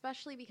 and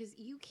especially because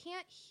you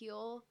can't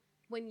heal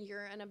when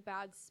you're in a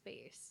bad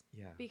space.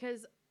 Yeah.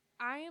 Because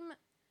I'm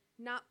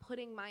not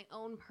putting my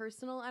own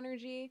personal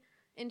energy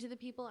into the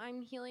people I'm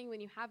healing.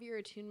 When you have your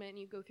attunement and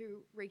you go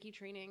through Reiki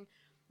training,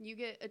 you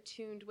get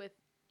attuned with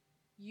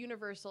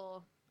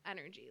universal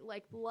energy,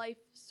 like life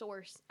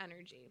source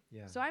energy.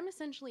 Yeah. So I'm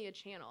essentially a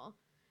channel.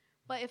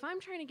 But if I'm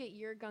trying to get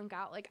your gunk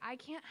out, like I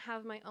can't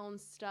have my own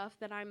stuff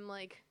that I'm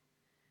like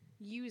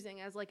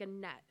using as like a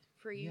net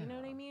for you, you know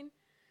what I Yeah. mean?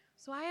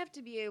 So I have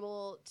to be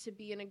able to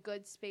be in a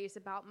good space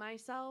about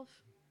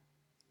myself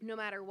no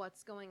matter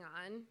what's going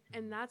on.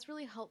 And that's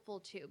really helpful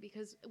too,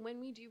 because when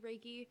we do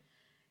Reiki,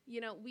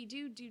 we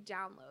do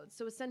downloads.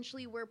 So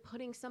essentially we're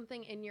putting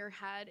something in your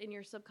head, in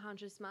your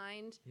subconscious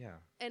mind, Yeah.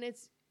 and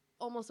it's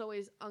almost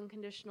always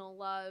unconditional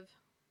love,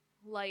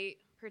 light,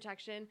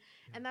 protection.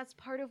 Yeah. And that's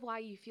part of why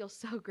you feel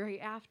so great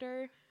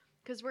after,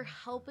 because we're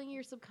helping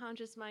your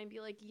subconscious mind be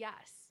like,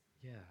 yes,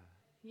 Yeah.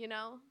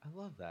 I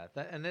love that.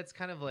 And it's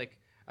kind of like,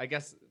 I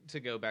guess, to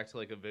go back to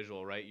like a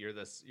visual, right? You're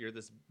this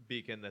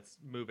beacon that's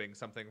moving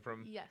something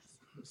from Yes.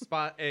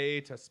 spot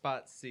A to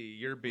spot C.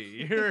 You're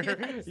B.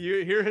 Yes.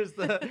 Here's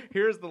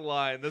the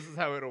line. This is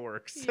how it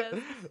works.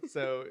 Yes.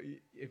 So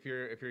if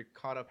you're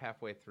caught up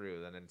halfway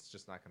through, then it's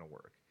just not going to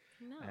work.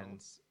 No.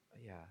 And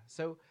yeah.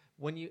 So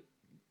when you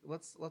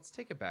let's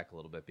take it back a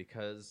little bit,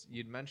 because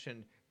you'd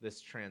mentioned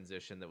this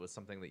transition that was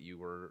something that you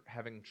were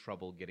having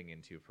trouble getting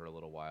into for a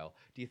little while.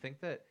 Do you think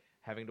that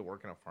having to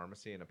work in a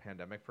pharmacy in a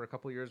pandemic for a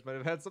couple of years might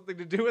have had something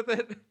to do with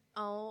it?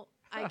 Oh,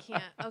 I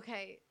can't.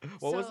 Okay.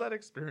 What was so that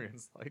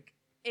experience like?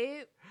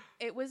 It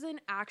was an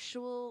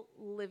actual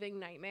living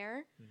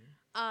nightmare.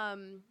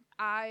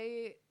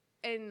 I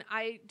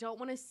don't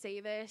want to say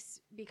this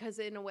because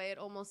in a way it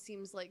almost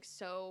seems like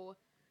so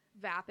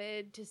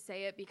vapid to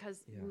say it,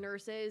 because Yeah.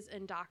 nurses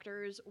and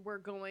doctors were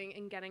going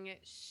and getting it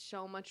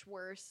so much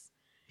worse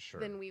Sure.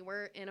 than we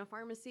were in a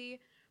pharmacy.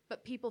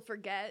 But people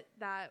forget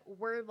that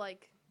we're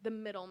like the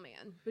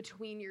middleman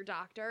between your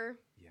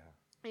doctor Yeah.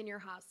 and your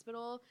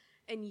hospital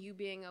and you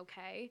being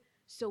okay.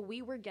 So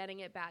we were getting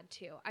it bad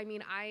too. I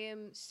mean, I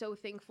am so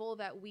thankful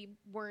that we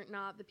weren't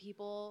not the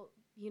people,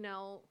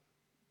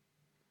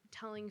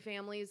 telling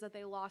families that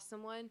they lost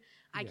someone.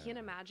 I can't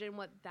Yeah. imagine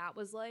what that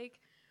was like.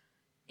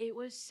 It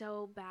was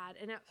so bad.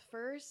 And at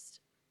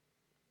first,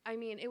 I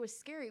mean, it was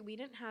scary. We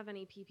didn't have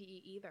any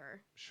PPE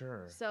either.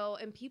 Sure. So,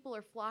 and people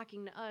are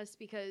flocking to us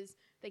because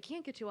they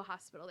can't get to a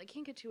hospital. They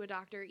can't get to a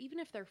doctor, even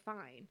if they're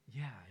fine.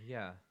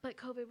 Yeah. But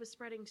COVID was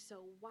spreading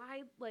so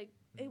wide, like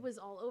it was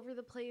all over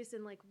the place,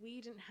 and like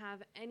we didn't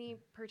have any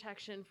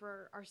protection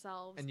for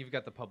ourselves. And you've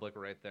got the public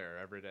right there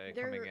every day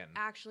They're coming in.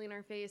 actually in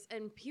our face,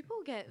 and people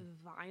get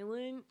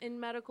violent in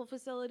medical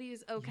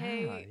facilities.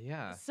 Okay,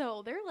 Yeah.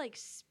 so they're like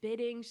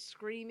spitting,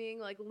 screaming,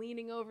 like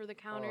leaning over the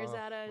counters Oh,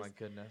 at us. my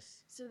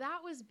goodness. So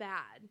that was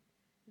bad.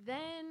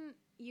 Then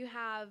you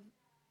have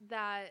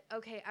that,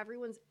 okay,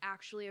 everyone's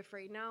actually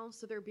afraid now,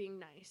 so they're being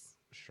nice.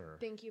 Sure.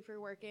 Thank you for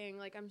working.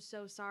 Like, I'm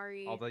so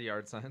sorry. All the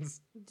yard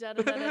signs. Da,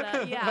 da, da, da,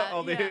 da. Yeah,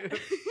 All the- yeah.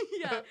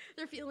 Yeah,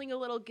 they're feeling a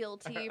little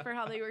guilty for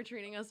how they were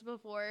treating us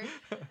before.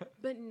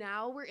 But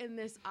now we're in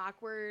this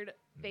awkward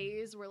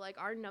phase where, like,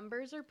 our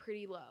numbers are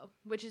pretty low,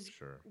 which is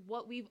Sure.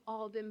 what we've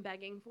all been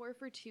begging for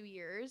 2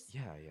 years.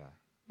 Yeah.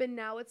 But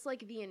now it's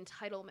like the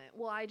entitlement.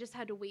 Well, I just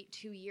had to wait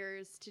 2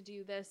 years to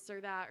do this or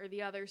that or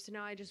the other. So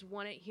now I just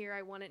want it here.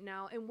 I want it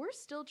now. And we're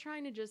still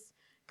trying to just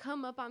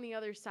come up on the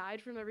other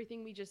side from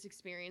everything we just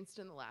experienced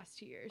in the last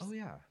 2 years. Oh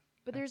yeah.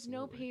 But there's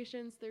no absolutely.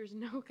 patience. There's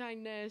no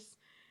kindness.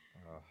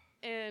 Ugh.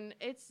 And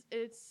it's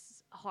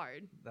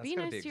hard. That's Be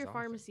gotta nice be to your exhausting.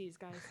 pharmacies,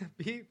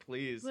 guys.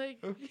 Please. Like,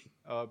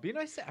 Be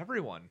nice to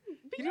everyone.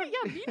 be You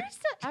nice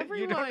to everyone.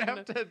 You don't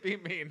have to be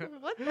mean.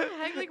 What the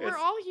heck? Like, we're It's-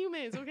 all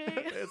humans, okay?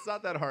 It's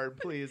not that hard,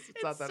 please.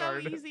 It's not that so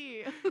hard.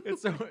 easy.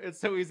 It's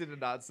so easy to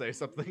not say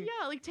something.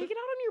 Yeah, like take it out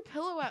on your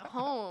pillow at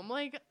home.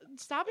 Like,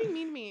 stop being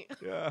mean to me.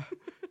 Yeah.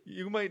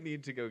 You might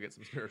need to go get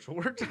some spiritual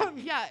work done.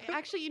 Yeah,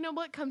 actually, you know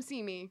what? Come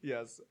see me.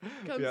 Yes.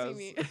 Come yes.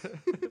 see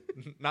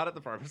me. Not at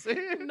the pharmacy.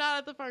 Not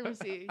at the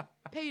pharmacy.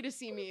 Pay to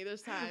see me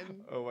this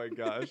time. Oh my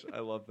gosh, I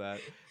love that.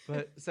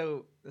 But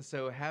so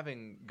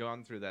having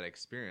gone through that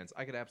experience,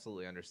 I could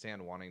absolutely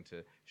understand wanting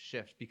to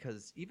shift,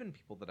 because even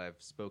people that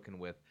I've spoken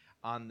with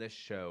on this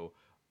show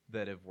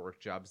that have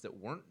worked jobs that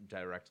weren't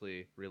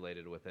directly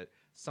related with it,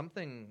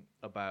 something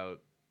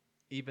about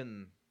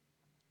even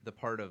the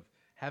part of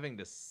having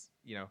to,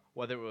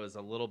 whether it was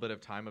a little bit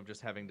of time of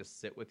just having to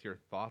sit with your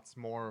thoughts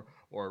more,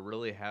 or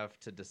really have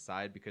to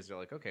decide because you're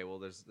like, okay, well,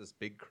 there's this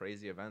big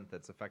crazy event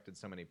that's affected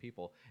so many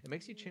people. It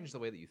makes you change the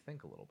way that you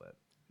think a little bit.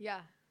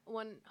 Yeah,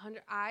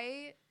 100.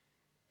 I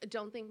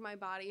don't think my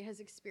body has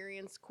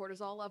experienced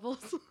cortisol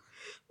levels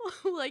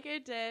like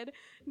it did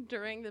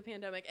during the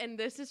pandemic. And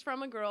this is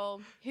from a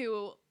girl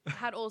who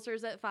had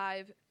ulcers at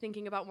 5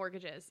 thinking about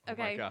mortgages.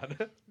 Okay. Oh my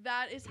God.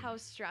 That is how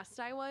stressed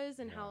I was,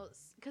 and Yeah.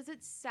 because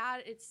it's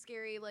sad, it's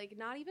scary, like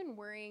not even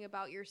worrying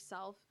about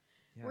yourself,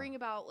 Yeah. worrying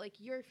about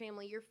like your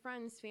family, your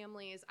friends'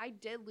 families. I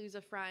did lose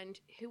a friend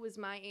who was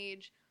my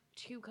age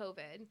to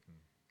COVID.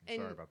 I'm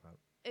and- sorry about that.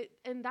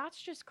 And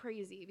that's just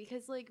crazy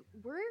because like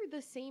we're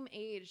the same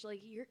age.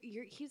 Like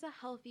he's a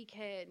healthy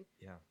kid.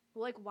 Yeah.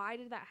 Like why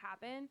did that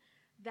happen?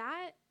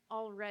 That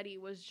already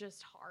was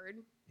just hard.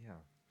 Yeah.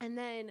 And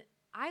then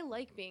I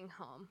like being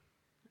home.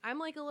 I'm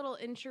like a little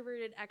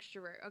introverted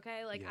extrovert,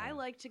 okay? Like I Yeah.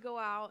 like to go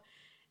out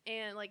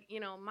and like,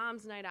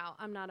 mom's night out.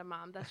 I'm not a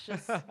mom. That's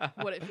just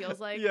what it feels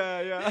like.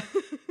 Yeah.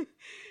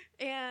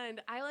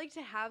 And I like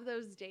to have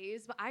those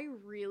days, but I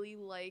really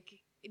like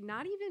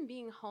not even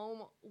being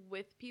home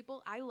with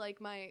people. I like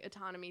my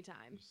autonomy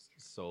time.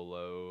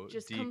 Solo,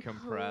 Just decompress.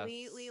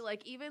 completely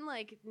like even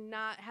like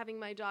not having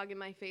my dog in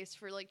my face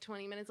for like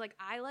 20 minutes. Like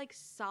I like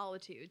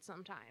solitude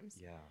sometimes.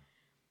 Yeah.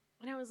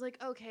 And I was like,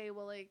 okay,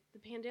 well, like the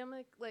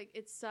pandemic, like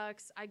it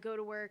sucks. I go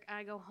to work,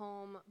 I go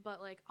home,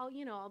 but like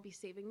I'll be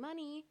saving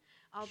money.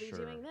 I'll be Sure.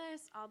 doing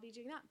this, I'll be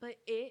doing that. But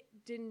it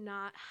did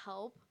not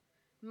help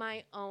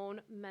my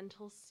own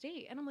mental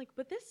state. And I'm like,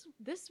 but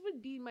this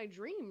would be my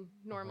dream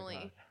normally. Oh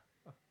my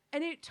God.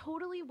 And it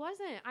totally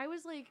wasn't. I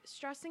was like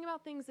stressing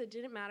about things that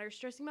didn't matter,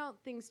 stressing about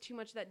things too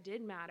much that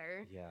did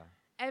matter. Yeah.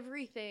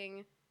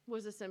 Everything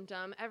was a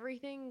symptom.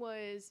 Everything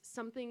was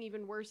something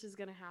even worse is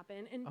going to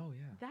happen. And Oh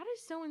yeah. that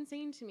is so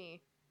insane to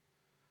me.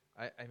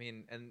 I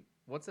mean, and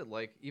what's it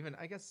like? Even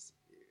I guess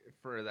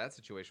for that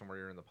situation where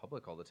you're in the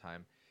public all the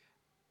time,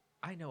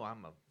 I know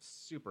I'm a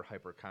super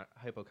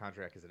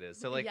hypochondriac as it is.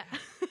 So like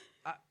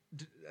yeah.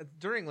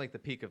 during like the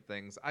peak of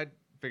things, I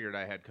figured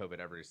I had COVID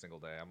every single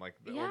day. I'm like,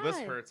 well, this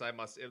Yeah. hurts.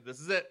 If this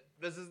is it.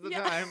 This is the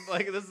Yeah. time.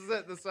 Like, this is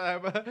it this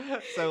time.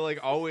 So, like,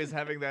 always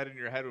having that in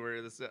your head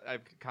where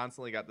I've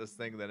constantly got this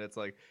thing that it's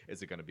like,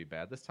 is it going to be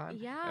bad this time?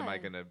 Yeah. Am I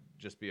going to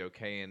just be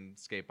okay and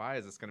skate by?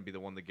 Is this going to be the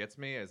one that gets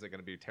me? Is it going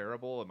to be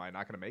terrible? Am I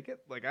not going to make it?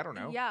 Like, I don't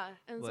know. Yeah.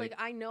 And it's like, Like-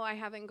 I know I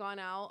haven't gone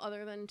out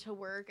other than to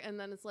work. And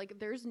then it's like,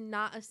 there's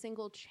not a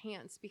single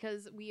chance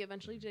because we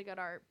eventually did get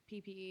our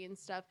PPE and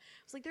stuff.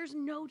 It's like, there's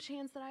no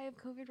chance that I have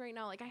COVID right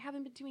now. Like, I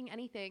haven't been doing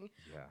anything,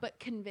 Yeah. but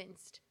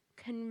convinced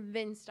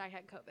I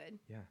had COVID.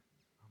 Yeah.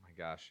 Oh my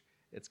gosh.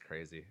 It's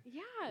crazy.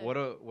 Yeah. What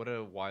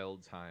a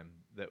wild time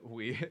that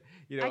we,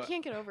 I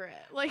can't get over it.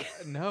 Like,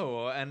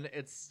 no, and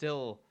it's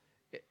still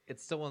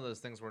one of those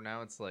things where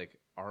now it's like,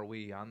 are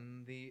we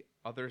on the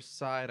other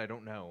side? I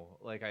don't know.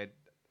 Like I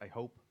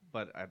hope,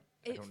 but I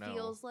it don't know.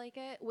 feels like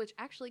it, which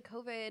actually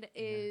COVID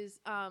is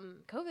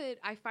COVID.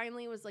 I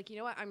finally was like, you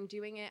know what? I'm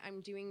doing it.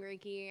 I'm doing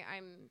Reiki.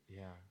 I'm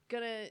Yeah.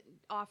 gonna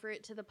offer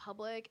it to the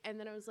public. And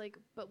then I was like,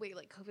 but wait,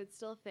 like COVID's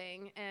still a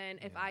thing. And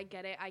if Yeah. I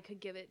get it, I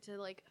could give it to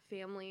like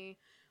family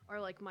or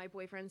like my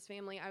boyfriend's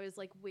family. I was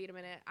like, wait a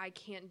minute, I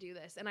can't do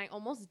this. And I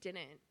almost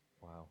didn't.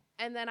 Wow.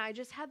 And then I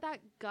just had that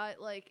gut,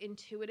 like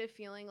intuitive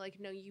feeling like,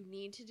 no, you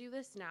need to do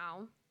this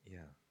now Yeah.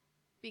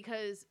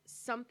 because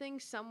something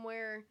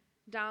somewhere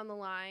down the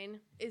line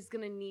is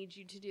going to need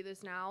you to do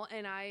this now.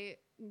 And I,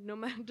 no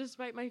matter,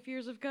 despite my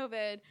fears of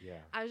COVID, Yeah.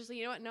 I was just like,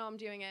 you know what? No, I'm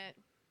doing it.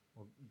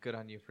 Well, good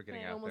on you for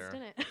getting And I out almost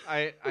there. didn't.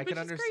 I Which can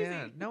is understand.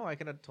 crazy. No, I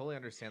can totally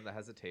understand the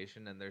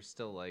hesitation, and there's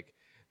still like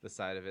the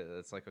side of it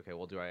that's like, okay,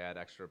 well, do I add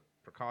extra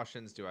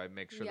precautions? Do I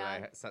make sure that I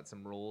Yeah. set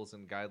some rules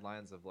and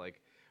guidelines of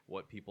like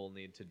what people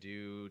need to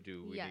do?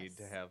 Do we need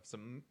to Yes. have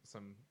some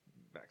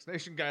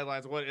vaccination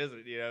guidelines? What is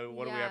it?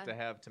 What do we have Yeah. to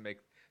have to make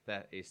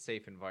that a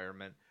safe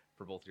environment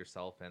for both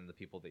yourself and the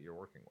people that you're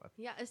working with?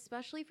 Yeah,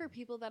 especially for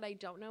people that I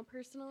don't know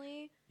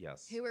personally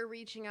Yes. who are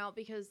reaching out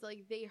because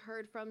like they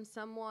heard from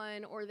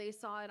someone or they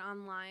saw it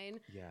online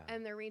Yeah.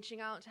 and they're reaching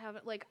out to have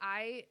it. Like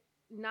I,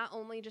 not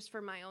only just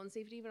for my own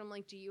safety, but I'm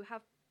like, do you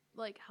have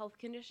like health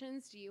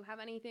conditions? Do you have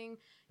anything,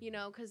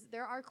 because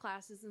there are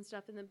classes and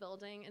stuff in the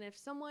building. And if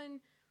someone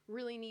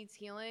really needs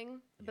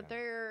healing, but Yeah.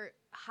 they're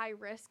high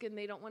risk and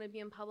they don't want to be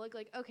in public,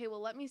 like, okay, well,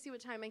 let me see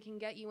what time I can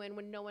get you in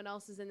when no one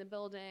else is in the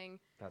building.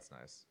 That's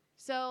nice.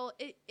 So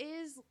it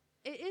is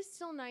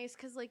still nice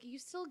because like you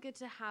still get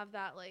to have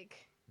that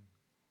like,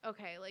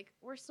 okay, like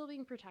we're still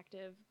being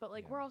protective, but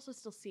like Yeah. we're also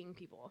still seeing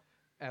people.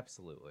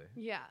 Absolutely.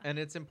 Yeah. And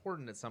it's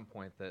important at some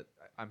point that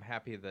I'm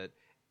happy that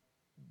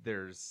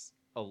there's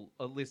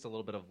at least a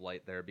little bit of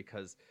light there,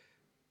 because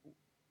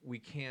we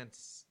can't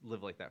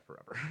live like that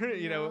forever.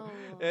 No.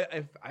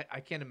 If I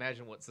can't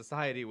imagine what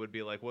society would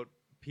be like, what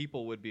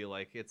people would be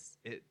like.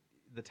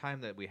 The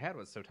time that we had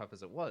was so tough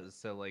as it was.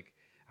 So like,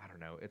 I don't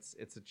know. It's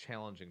a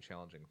challenging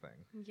thing.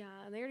 Yeah,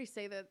 and they already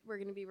say that we're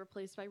going to be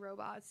replaced by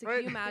robots. So Right?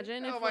 can you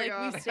imagine Oh if my like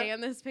God. we stay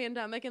in this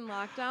pandemic and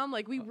lockdown?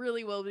 Like we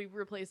really will be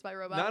replaced by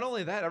robots. Not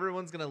only that,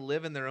 everyone's gonna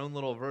live in their own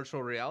little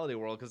virtual reality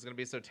world because it's gonna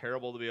be so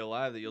terrible to be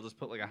alive that you'll just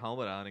put like a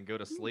helmet on and go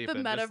to sleep. the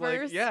and metaverse. Just,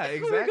 like, yeah, We're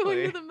exactly.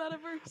 going to the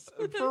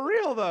metaverse. For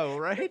real though,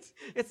 right?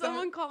 It's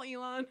Someone call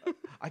Elon.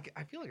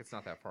 I feel like it's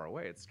not that far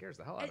away. It scares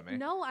the hell out of me.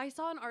 No, I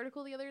saw an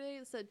article the other day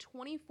that said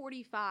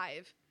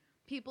 2045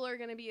 people are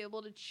going to be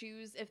able to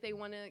choose if they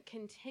want to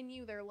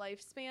continue their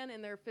lifespan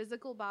in their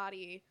physical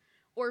body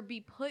or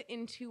be put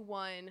into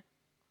one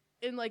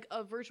in like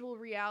a virtual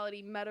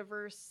reality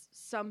metaverse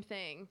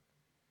something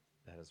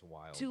That is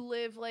wild. to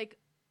live like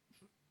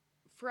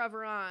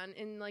forever on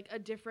in like a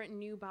different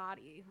new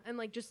body and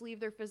like just leave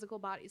their physical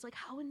bodies. Like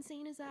how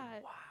insane is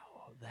that?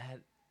 Wow, that.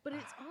 But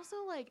it's also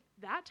like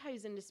that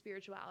ties into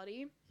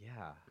spirituality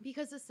Yeah.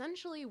 because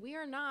essentially we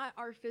are not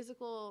our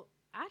physical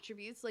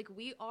attributes. Like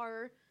we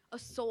are a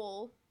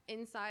soul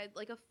inside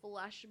like a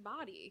flesh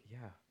body. Yeah.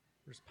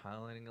 We're just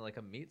piloting like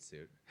a meat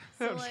suit.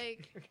 So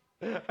like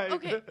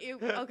okay,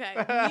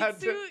 meat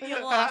suit,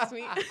 you lost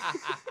me.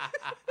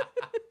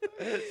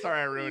 Sorry,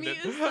 I ruined Meat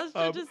it. is such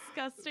a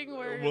disgusting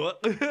word.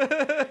 What?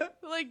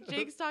 Like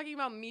Jake's talking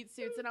about meat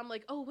suits and I'm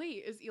like, oh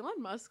wait, is Elon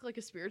Musk like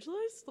a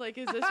spiritualist? Like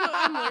is this what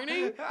I'm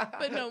learning?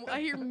 But no, I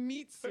hear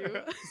meat suit.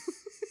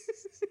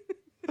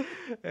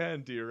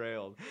 And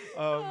derailed.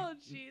 Oh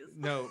jeez.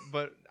 No,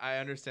 but I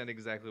understand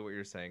exactly what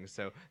you're saying.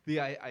 So the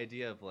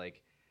idea of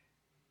like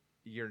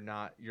you're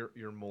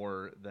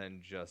more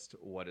than just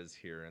what is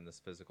here in this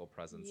physical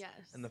presence.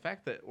 Yes. And the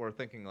fact that we're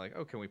thinking like,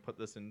 oh, can we put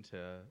this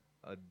into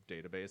a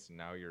database and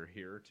now you're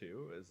here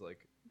too is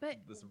like But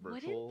this virtual.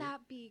 wouldn't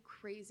that be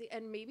crazy?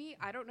 And maybe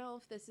I don't know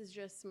if this is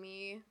just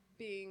me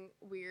being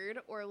weird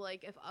or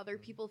like if other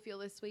people feel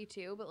this way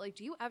too, but like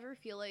do you ever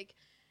feel like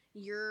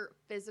your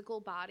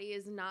physical body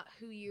is not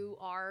who you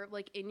are,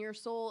 like in your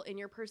soul, in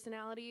your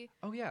personality?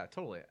 Oh yeah,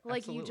 totally.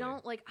 Like Absolutely. you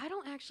don't like I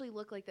don't actually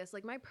look like this.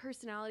 Like my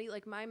personality,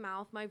 like my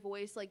mouth, my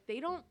voice, like they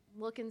don't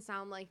look and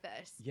sound like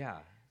this. Yeah.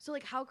 So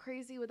like how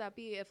crazy would that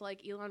be if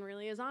like Elon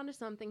really is onto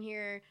something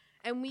here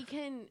and we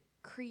can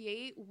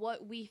create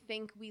what we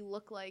think we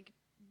look like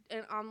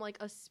and on like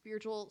a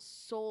spiritual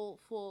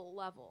soulful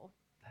level?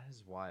 That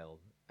is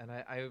wild. And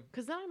I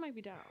Because then I might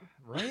be down.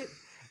 right?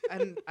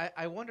 And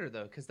I wonder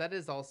though, because that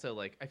is also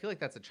like I feel like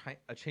that's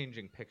a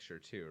changing picture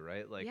too,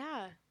 right? Like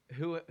yeah.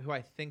 who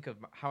I think of,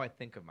 how I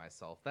think of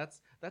myself.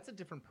 That's a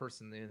different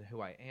person than who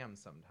I am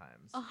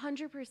sometimes.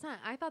 100%.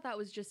 I thought that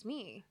was just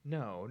me.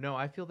 No,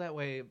 I feel that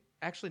way.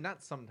 Actually,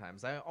 not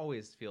sometimes. I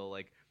always feel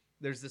like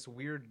there's this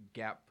weird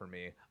gap for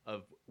me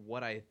of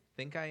what I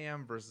think I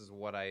am versus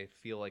what I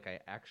feel like I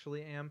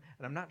actually am,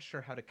 and I'm not sure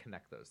how to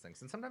connect those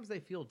things. And sometimes they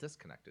feel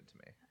disconnected to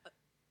me.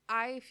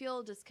 I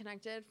feel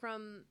disconnected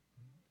from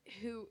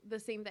the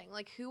same thing,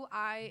 like who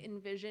I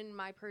envision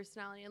my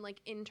personality and like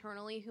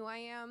internally who I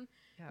am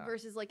Yeah.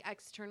 versus like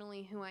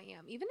externally who I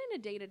am. Even in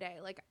a day to day,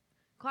 like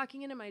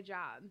clocking into my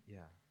job,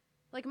 Yeah.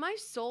 like my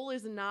soul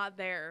is not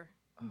there,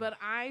 but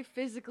I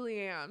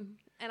physically am.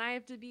 And I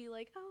have to be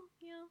like, oh,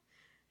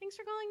 thanks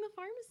for calling the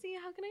pharmacy.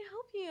 How can I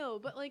help you?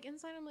 But like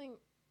inside, I'm like,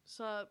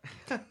 sup?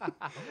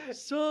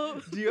 So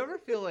Do you ever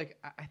feel like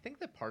I think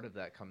that part of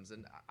that comes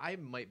in? I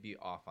might be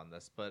off on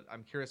this, but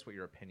I'm curious what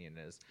your opinion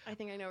is. I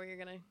think I know where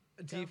you're going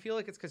to. Do you feel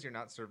like it's because you're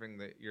not serving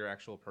your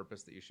actual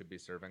purpose that you should be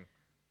serving?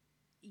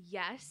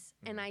 Yes,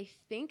 and I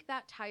think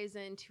that ties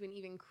into an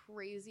even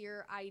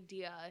crazier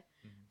idea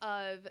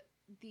of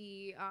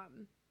the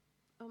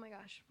oh my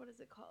gosh, what is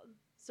it called?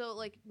 So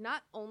like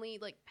not only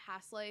like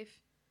past life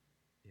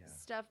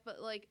stuff,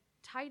 but like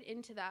tied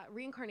into that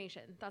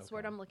reincarnation. That's the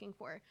word I'm looking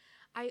for.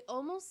 I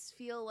almost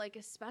feel like,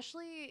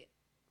 especially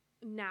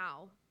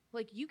now,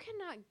 like you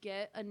cannot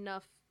get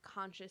enough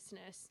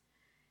consciousness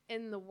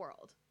in the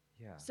world.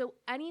 Yeah. So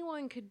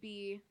anyone could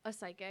be a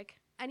psychic,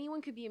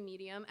 anyone could be a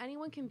medium,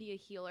 anyone can be a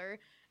healer,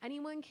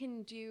 anyone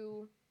can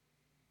do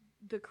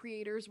the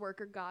creator's work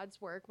or God's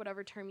work,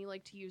 whatever term you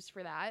like to use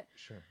for that.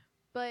 Sure.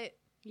 But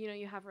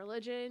you have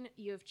religion,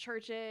 you have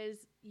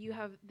churches,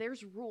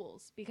 there's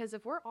rules, because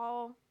if we're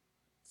all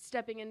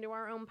stepping into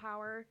our own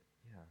power,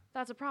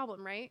 that's a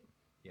problem, right?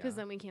 Because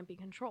then we can't be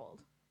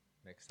controlled.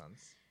 Makes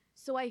sense.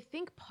 So I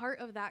think part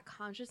of that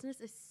consciousness,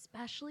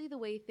 especially the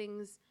way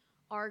things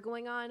are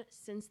going on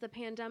since the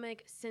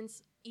pandemic,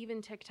 since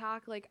even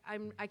TikTok, like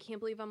I can't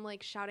believe I'm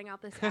like shouting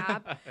out this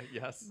app.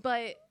 Yes.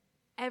 But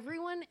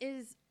everyone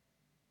is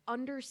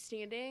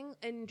understanding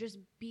and just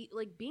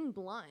being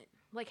blunt.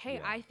 Like,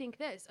 hey, I think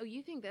this. Oh,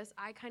 you think this.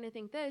 I kind of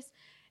think this.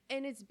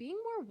 And it's being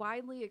more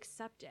widely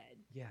accepted.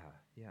 Yeah.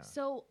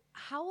 So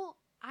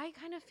I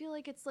kind of feel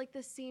like it's like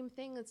the same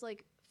thing. It's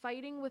like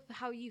fighting with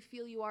how you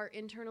feel you are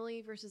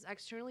internally versus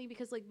externally,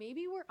 because like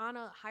maybe we're on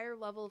a higher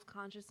level of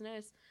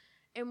consciousness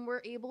and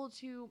we're able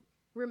to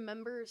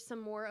remember some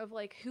more of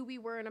like who we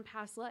were in a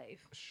past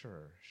life.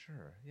 Sure.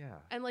 Yeah.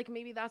 And like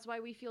maybe that's why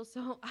we feel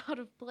so out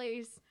of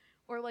place,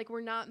 or like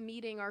we're not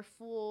meeting our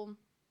full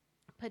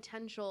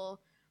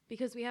potential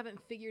because we haven't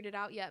figured it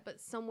out yet.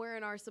 But somewhere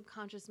in our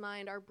subconscious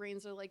mind, our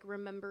brains are like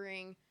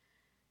remembering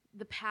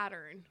the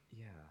pattern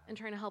Yeah. and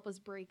trying to help us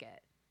break it.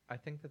 I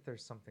think that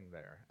there's something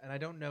there. And I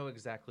don't know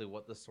exactly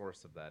what the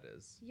source of that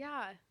is.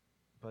 Yeah.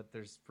 But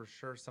there's for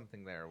sure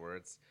something there where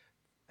it's,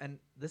 and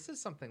this is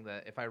something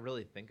that if I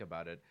really think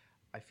about it,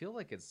 I feel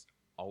like it's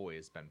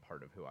always been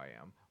part of who I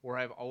am, where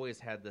I've always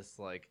had this,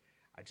 like,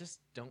 I just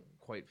don't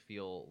quite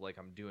feel like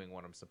I'm doing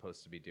what I'm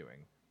supposed to be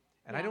doing.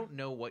 And I Yeah. don't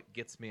know what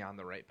gets me on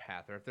the right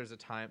path, or if there's a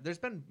time, there's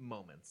been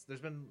moments,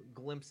 there's been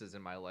glimpses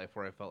in my life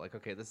where I felt like,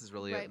 okay, this is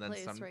really it. Right And then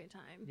place, right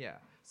time. yeah,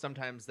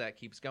 sometimes that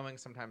keeps going.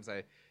 Sometimes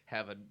I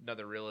have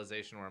another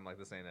realization where I'm like,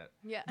 this ain't it.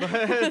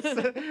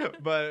 Yeah.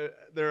 But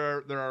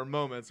there are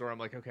moments where I'm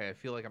like, okay, I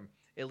feel like I'm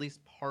at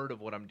least part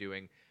of what I'm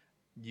doing.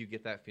 You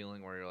get that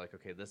feeling where you're like,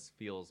 okay, this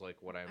feels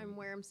like what I'm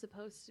where I'm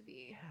supposed to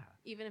be, Yeah.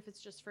 even if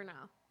it's just for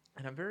now.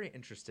 And I'm very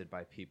interested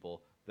by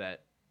people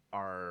that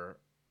are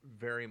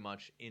very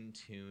much in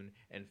tune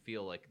and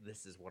feel like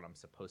this is what I'm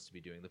supposed to be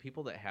doing. The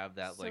people that have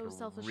that So like real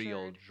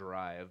self-assured.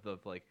 drive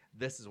of like,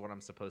 this is what I'm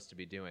supposed to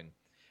be doing.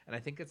 And I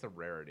think it's a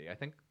rarity. I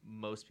think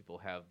most people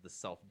have the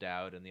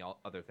self-doubt and the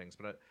other things,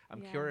 but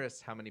I'm Yeah.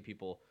 curious how many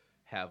people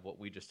have what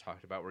we just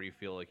talked about, where you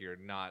feel like you're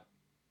not,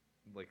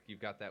 like you've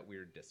got that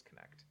weird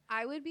disconnect.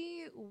 I would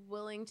be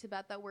willing to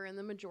bet that we're in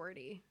the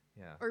majority,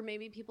 Yeah. or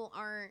maybe people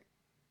aren't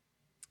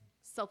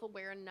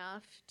self-aware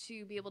enough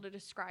to be able to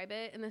describe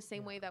it in the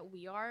same Yeah. way that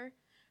we are.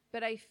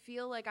 But I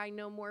feel like I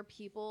know more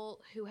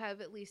people who have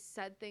at least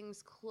said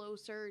things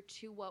closer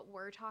to what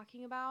we're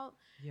talking about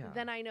Yeah.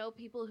 than I know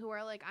people who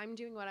are like, I'm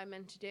doing what I'm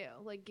meant to do.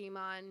 Like, game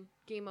on,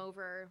 game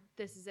over.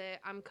 This is it.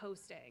 I'm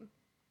coasting.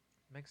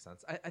 Makes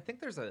sense. I think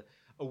there's a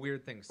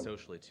weird thing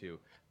socially too,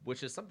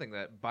 which is something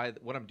that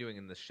what I'm doing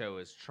in this show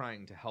is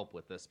trying to help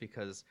with this,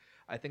 because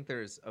I think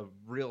there's a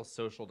real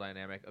social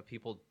dynamic of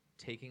people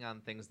taking on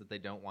things that they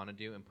don't want to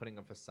do and putting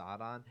a facade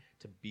on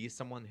to be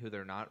someone who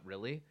they're not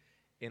really,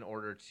 in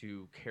order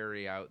to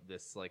carry out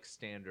this like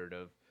standard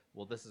of,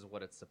 well, this is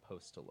what it's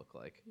supposed to look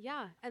like.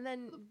 Yeah. And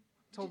then,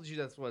 Told you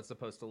that's what it's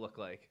supposed to look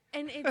like.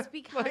 and it's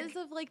because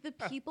of like the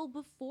people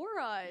before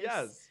us.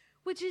 Yes.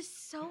 Which is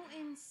so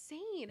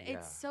insane. Yeah.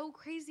 It's so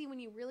crazy when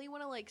you really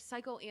want to like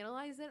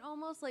psychoanalyze it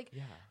almost. Like,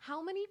 Yeah.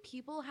 how many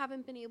people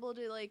haven't been able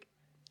to like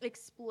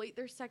exploit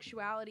their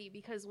sexuality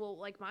because, well,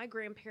 like my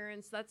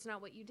grandparents, that's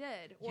not what you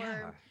did. Or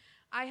Yeah.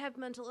 I have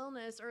mental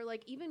illness, or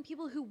like even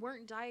people who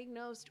weren't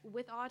diagnosed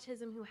with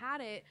autism who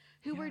had it,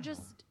 who were Yeah.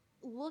 just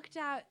looked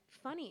at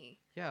funny.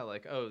 Yeah,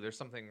 like, oh, there's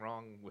something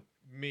wrong with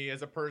me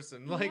as a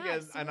person. Like, Yeah,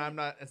 and so, I'm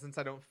not, since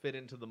I don't fit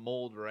into the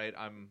mold, right?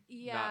 I'm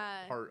Yeah.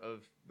 not part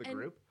of the And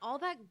group. all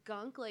that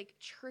gunk like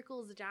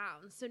trickles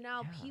down. So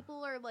now Yeah.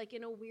 people are like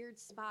in a weird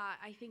spot,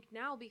 I think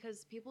now,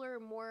 because people are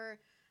more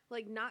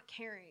like not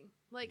caring.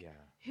 Like, Yeah.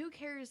 who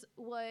cares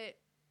what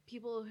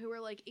people who are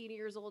like 80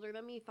 years older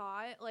than me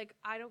thought? Like,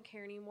 I don't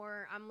care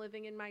anymore. I'm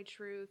living in my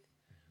truth.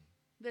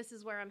 This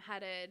is where I'm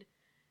headed.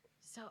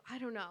 So I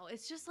don't know.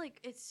 It's just like,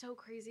 it's so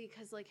crazy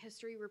because like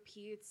history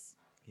repeats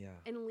Yeah.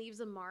 and leaves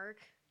a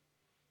mark.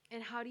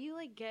 And how do you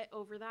like get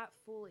over that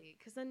fully?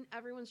 Because then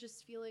everyone's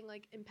just feeling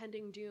like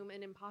impending doom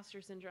and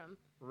imposter syndrome.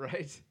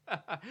 Right.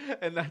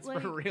 And that's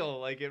Like- for real.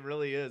 Like, it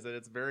really is. And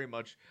it's very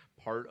much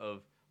part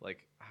of,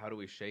 like, how do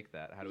we shake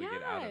that? How do we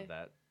get out Yeah. of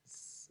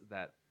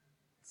that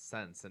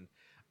sense? And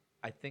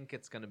I think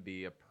it's going to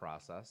be a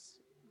process.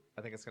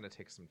 I think it's going to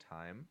take some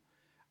time.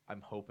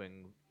 I'm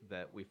hoping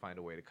that we find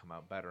a way to come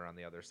out better on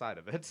the other side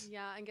of it.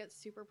 Yeah, and get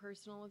super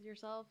personal with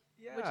yourself,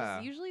 Yeah. which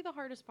is usually the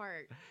hardest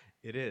part.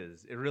 It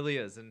is. It really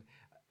is. And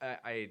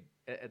I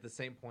at the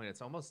same point,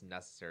 it's almost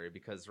necessary,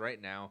 because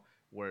right now,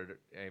 where,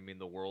 I mean,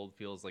 the world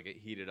feels like it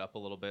heated up a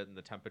little bit, and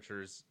the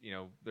temperatures, you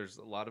know, there's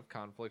a lot of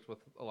conflict with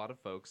a lot of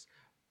folks.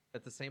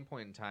 At the same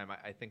point in time,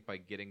 I think by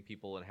getting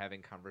people and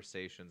having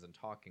conversations and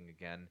talking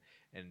again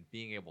and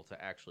being able to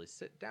actually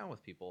sit down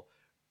with people,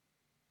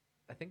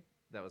 I think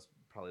that was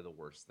probably the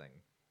worst thing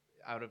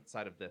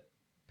outside of the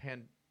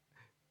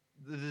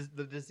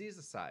disease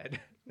aside.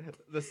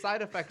 the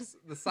side effects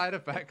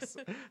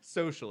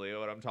socially,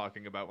 what I'm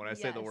talking about when I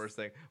say the Yes. worst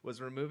thing, was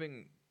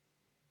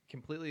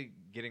completely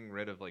getting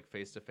rid of like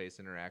face-to-face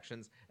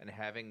interactions and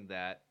having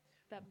that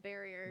That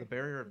barrier. the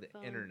barrier of with the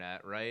phone.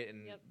 internet, right?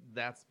 And Yep.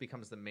 that's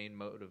becomes the main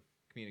mode of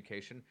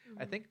communication.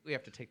 I Mhm. think we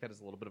have to take that as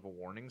a little bit of a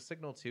warning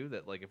signal too,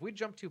 that like if we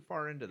jump too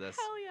far into this,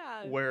 Hell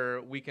yeah.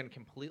 where we can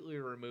completely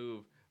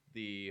remove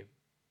the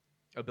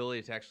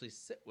ability to actually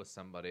sit with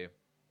somebody,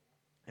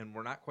 and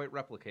we're not quite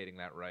replicating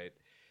that right,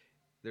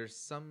 there's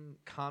some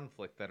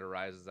conflict that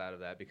arises out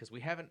of that, because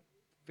we haven't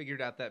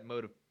figured out that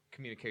mode of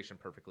communication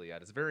perfectly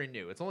yet. It's very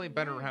new. It's only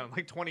been Yeah. around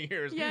like 20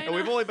 years, Yeah, I and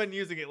we've know. only been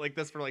using it like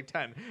this for like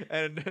 10.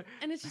 And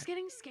And it's just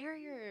getting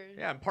scarier.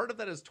 yeah, and part of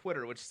that is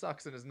Twitter, which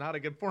sucks and is not a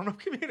good form of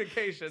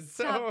communication.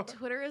 Stop. So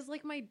Twitter is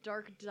like my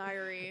dark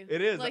diary.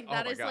 It is. Like, Oh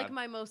that my is like God.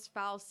 my most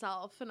foul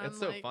self. And It's I'm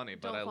so like, funny,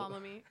 but don't I- follow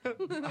me.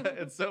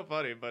 it's so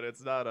funny, but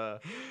it's not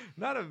a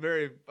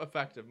very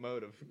effective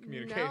mode of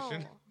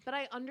communication. No, but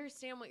I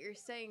understand what you're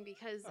saying,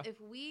 because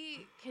if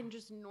we can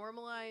just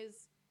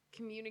normalize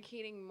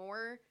communicating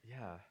more,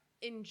 Yeah.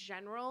 in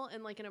general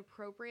in like an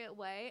appropriate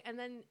way, and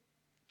then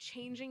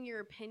changing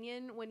your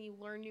opinion when you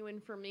learn new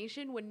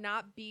information would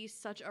not be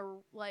such a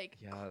like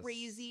Yes.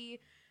 crazy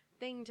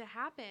thing to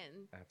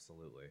happen.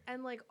 Absolutely.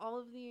 And like all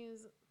of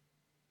these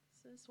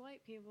cis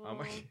white people Oh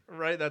my,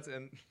 right, that's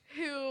in.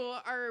 who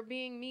are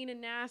being mean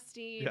and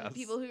nasty, Yes. and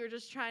people who are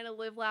just trying to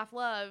live, laugh,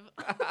 love.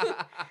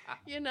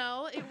 You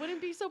know, it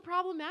wouldn't be so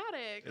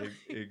problematic.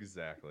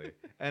 Exactly.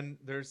 And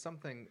there's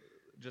something,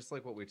 just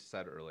like what we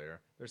said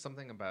earlier, there's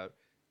something about,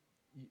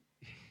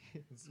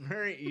 it's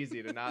very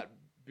easy to not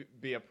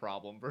be a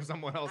problem for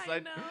someone else. I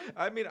know.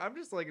 I mean, I'm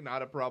just like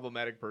not a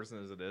problematic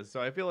person as it is,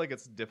 so I feel like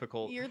it's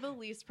difficult. You're the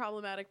least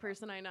problematic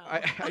person I know.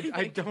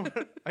 I don't,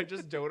 I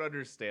just don't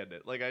understand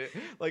it. Like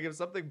if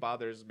something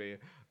bothers me,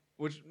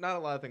 which not a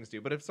lot of things do,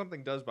 but if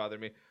something does bother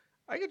me,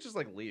 I could just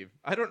like leave.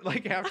 I don't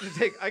like have to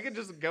take. I can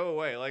just go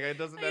away. Like it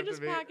doesn't I have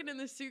just to be. pack it in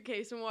the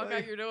suitcase and walk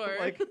like- out your door.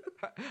 Like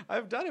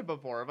I've done it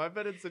before. If I've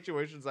been in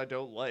situations I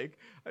don't like,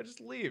 I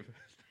just leave.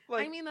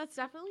 Like, I mean, that's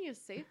definitely a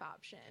safe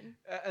option.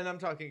 and I'm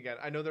talking again.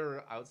 I know there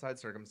are outside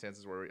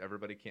circumstances where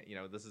everybody can't. You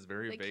know, this is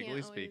very They can't vaguely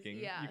always- speaking.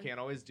 yeah. You can't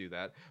always do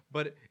that.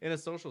 But in a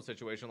social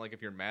situation, like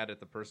if you're mad at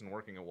the person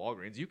working at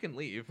Walgreens, you can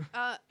leave.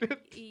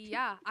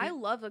 Yeah, I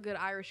love a good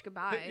Irish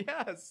goodbye.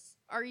 Yes.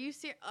 Are you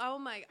serious? Oh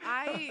my,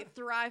 I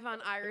thrive on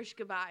Irish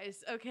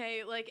goodbyes.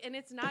 Okay, like, and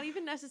it's not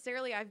even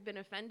necessarily I've been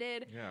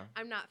offended. Yeah.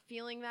 I'm not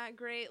feeling that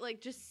great.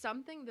 Like, just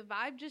something, the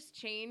vibe just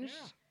changed.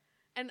 Yeah.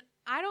 And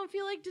I don't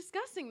feel like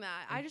discussing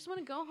that. I just want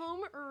to go home,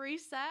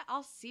 reset.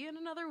 I'll see you in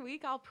another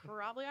week. I'll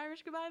probably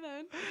Irish goodbye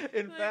then.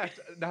 In Like- fact,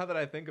 now that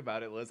I think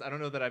about it, Liz, I don't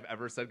know that I've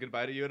ever said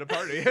goodbye to you at a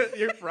party.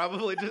 You're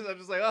probably just, I'm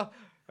just like, oh,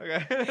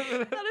 okay.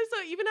 That is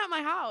so, even at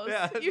my house.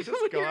 Yeah, it's Even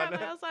just when you're at gone.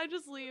 my house, I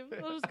just leave.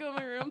 I'll just go in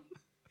my room.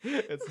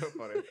 It's so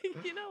funny.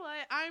 You know what?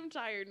 I'm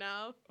tired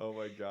now. Oh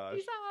my gosh.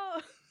 Peace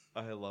out.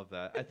 I love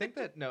that. I think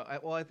that,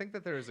 I think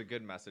that there is a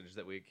good message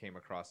that we came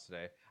across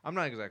today. I'm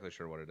not exactly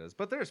sure what it is,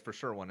 but there's for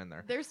sure one in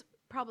there. There's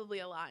probably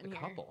a lot A in here.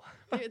 couple.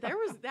 There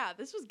was, yeah,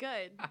 this was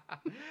good.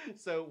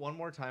 So one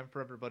more time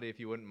for everybody, if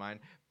you wouldn't mind,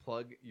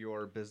 plug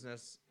your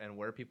business and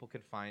where people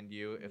could find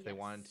you if they Yes.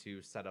 wanted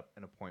to set up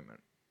an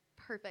appointment.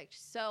 Perfect.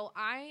 So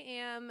I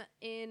am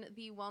in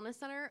the wellness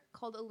center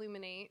called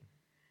Illuminate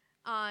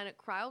on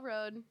Cryle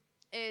Road.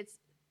 It's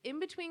in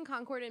between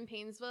Concord and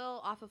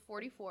Painesville off of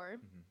 44.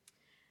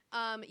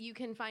 You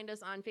can find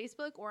us on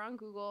Facebook or on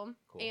Google.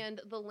 Cool.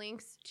 And the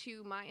links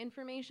to my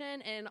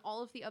information and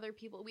all of the other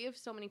people. We have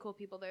so many cool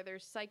people there.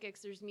 There's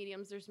psychics, there's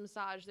mediums, there's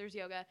massage, there's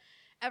yoga.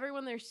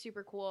 Everyone there's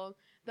super cool.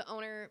 The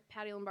owner,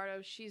 Patty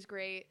Lombardo, she's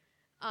great.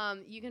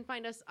 You can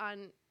find us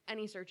on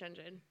any search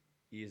engine.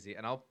 Easy.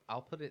 And I'll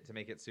put it, to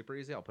make it super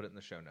easy, I'll put it in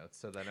the show notes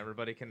so that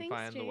everybody can Thanks,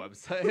 find the Jake.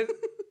 website.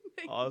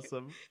 Thank you.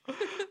 Awesome.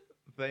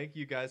 Thank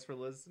you guys for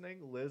listening.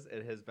 Liz,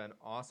 it has been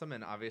awesome.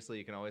 And obviously,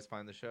 you can always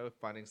find the show,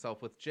 Finding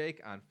Self with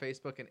Jake, on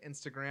Facebook and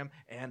Instagram.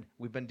 And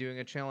we've been doing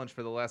a challenge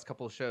for the last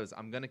couple of shows.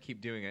 I'm going to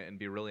keep doing it and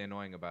be really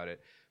annoying about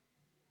it.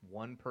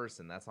 One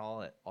person, that's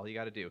all you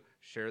got to do.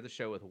 Share the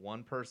show with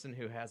one person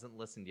who hasn't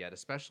listened yet,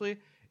 especially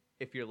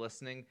if you're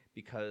listening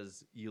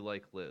because you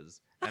like Liz.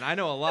 And I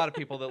know a lot of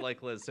people that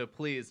like Liz. So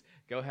please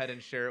go ahead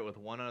and share it with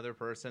one other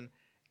person.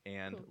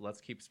 And Cool.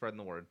 let's keep spreading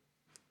the word.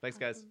 Thanks,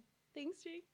 guys. Awesome. Thanks, Jake.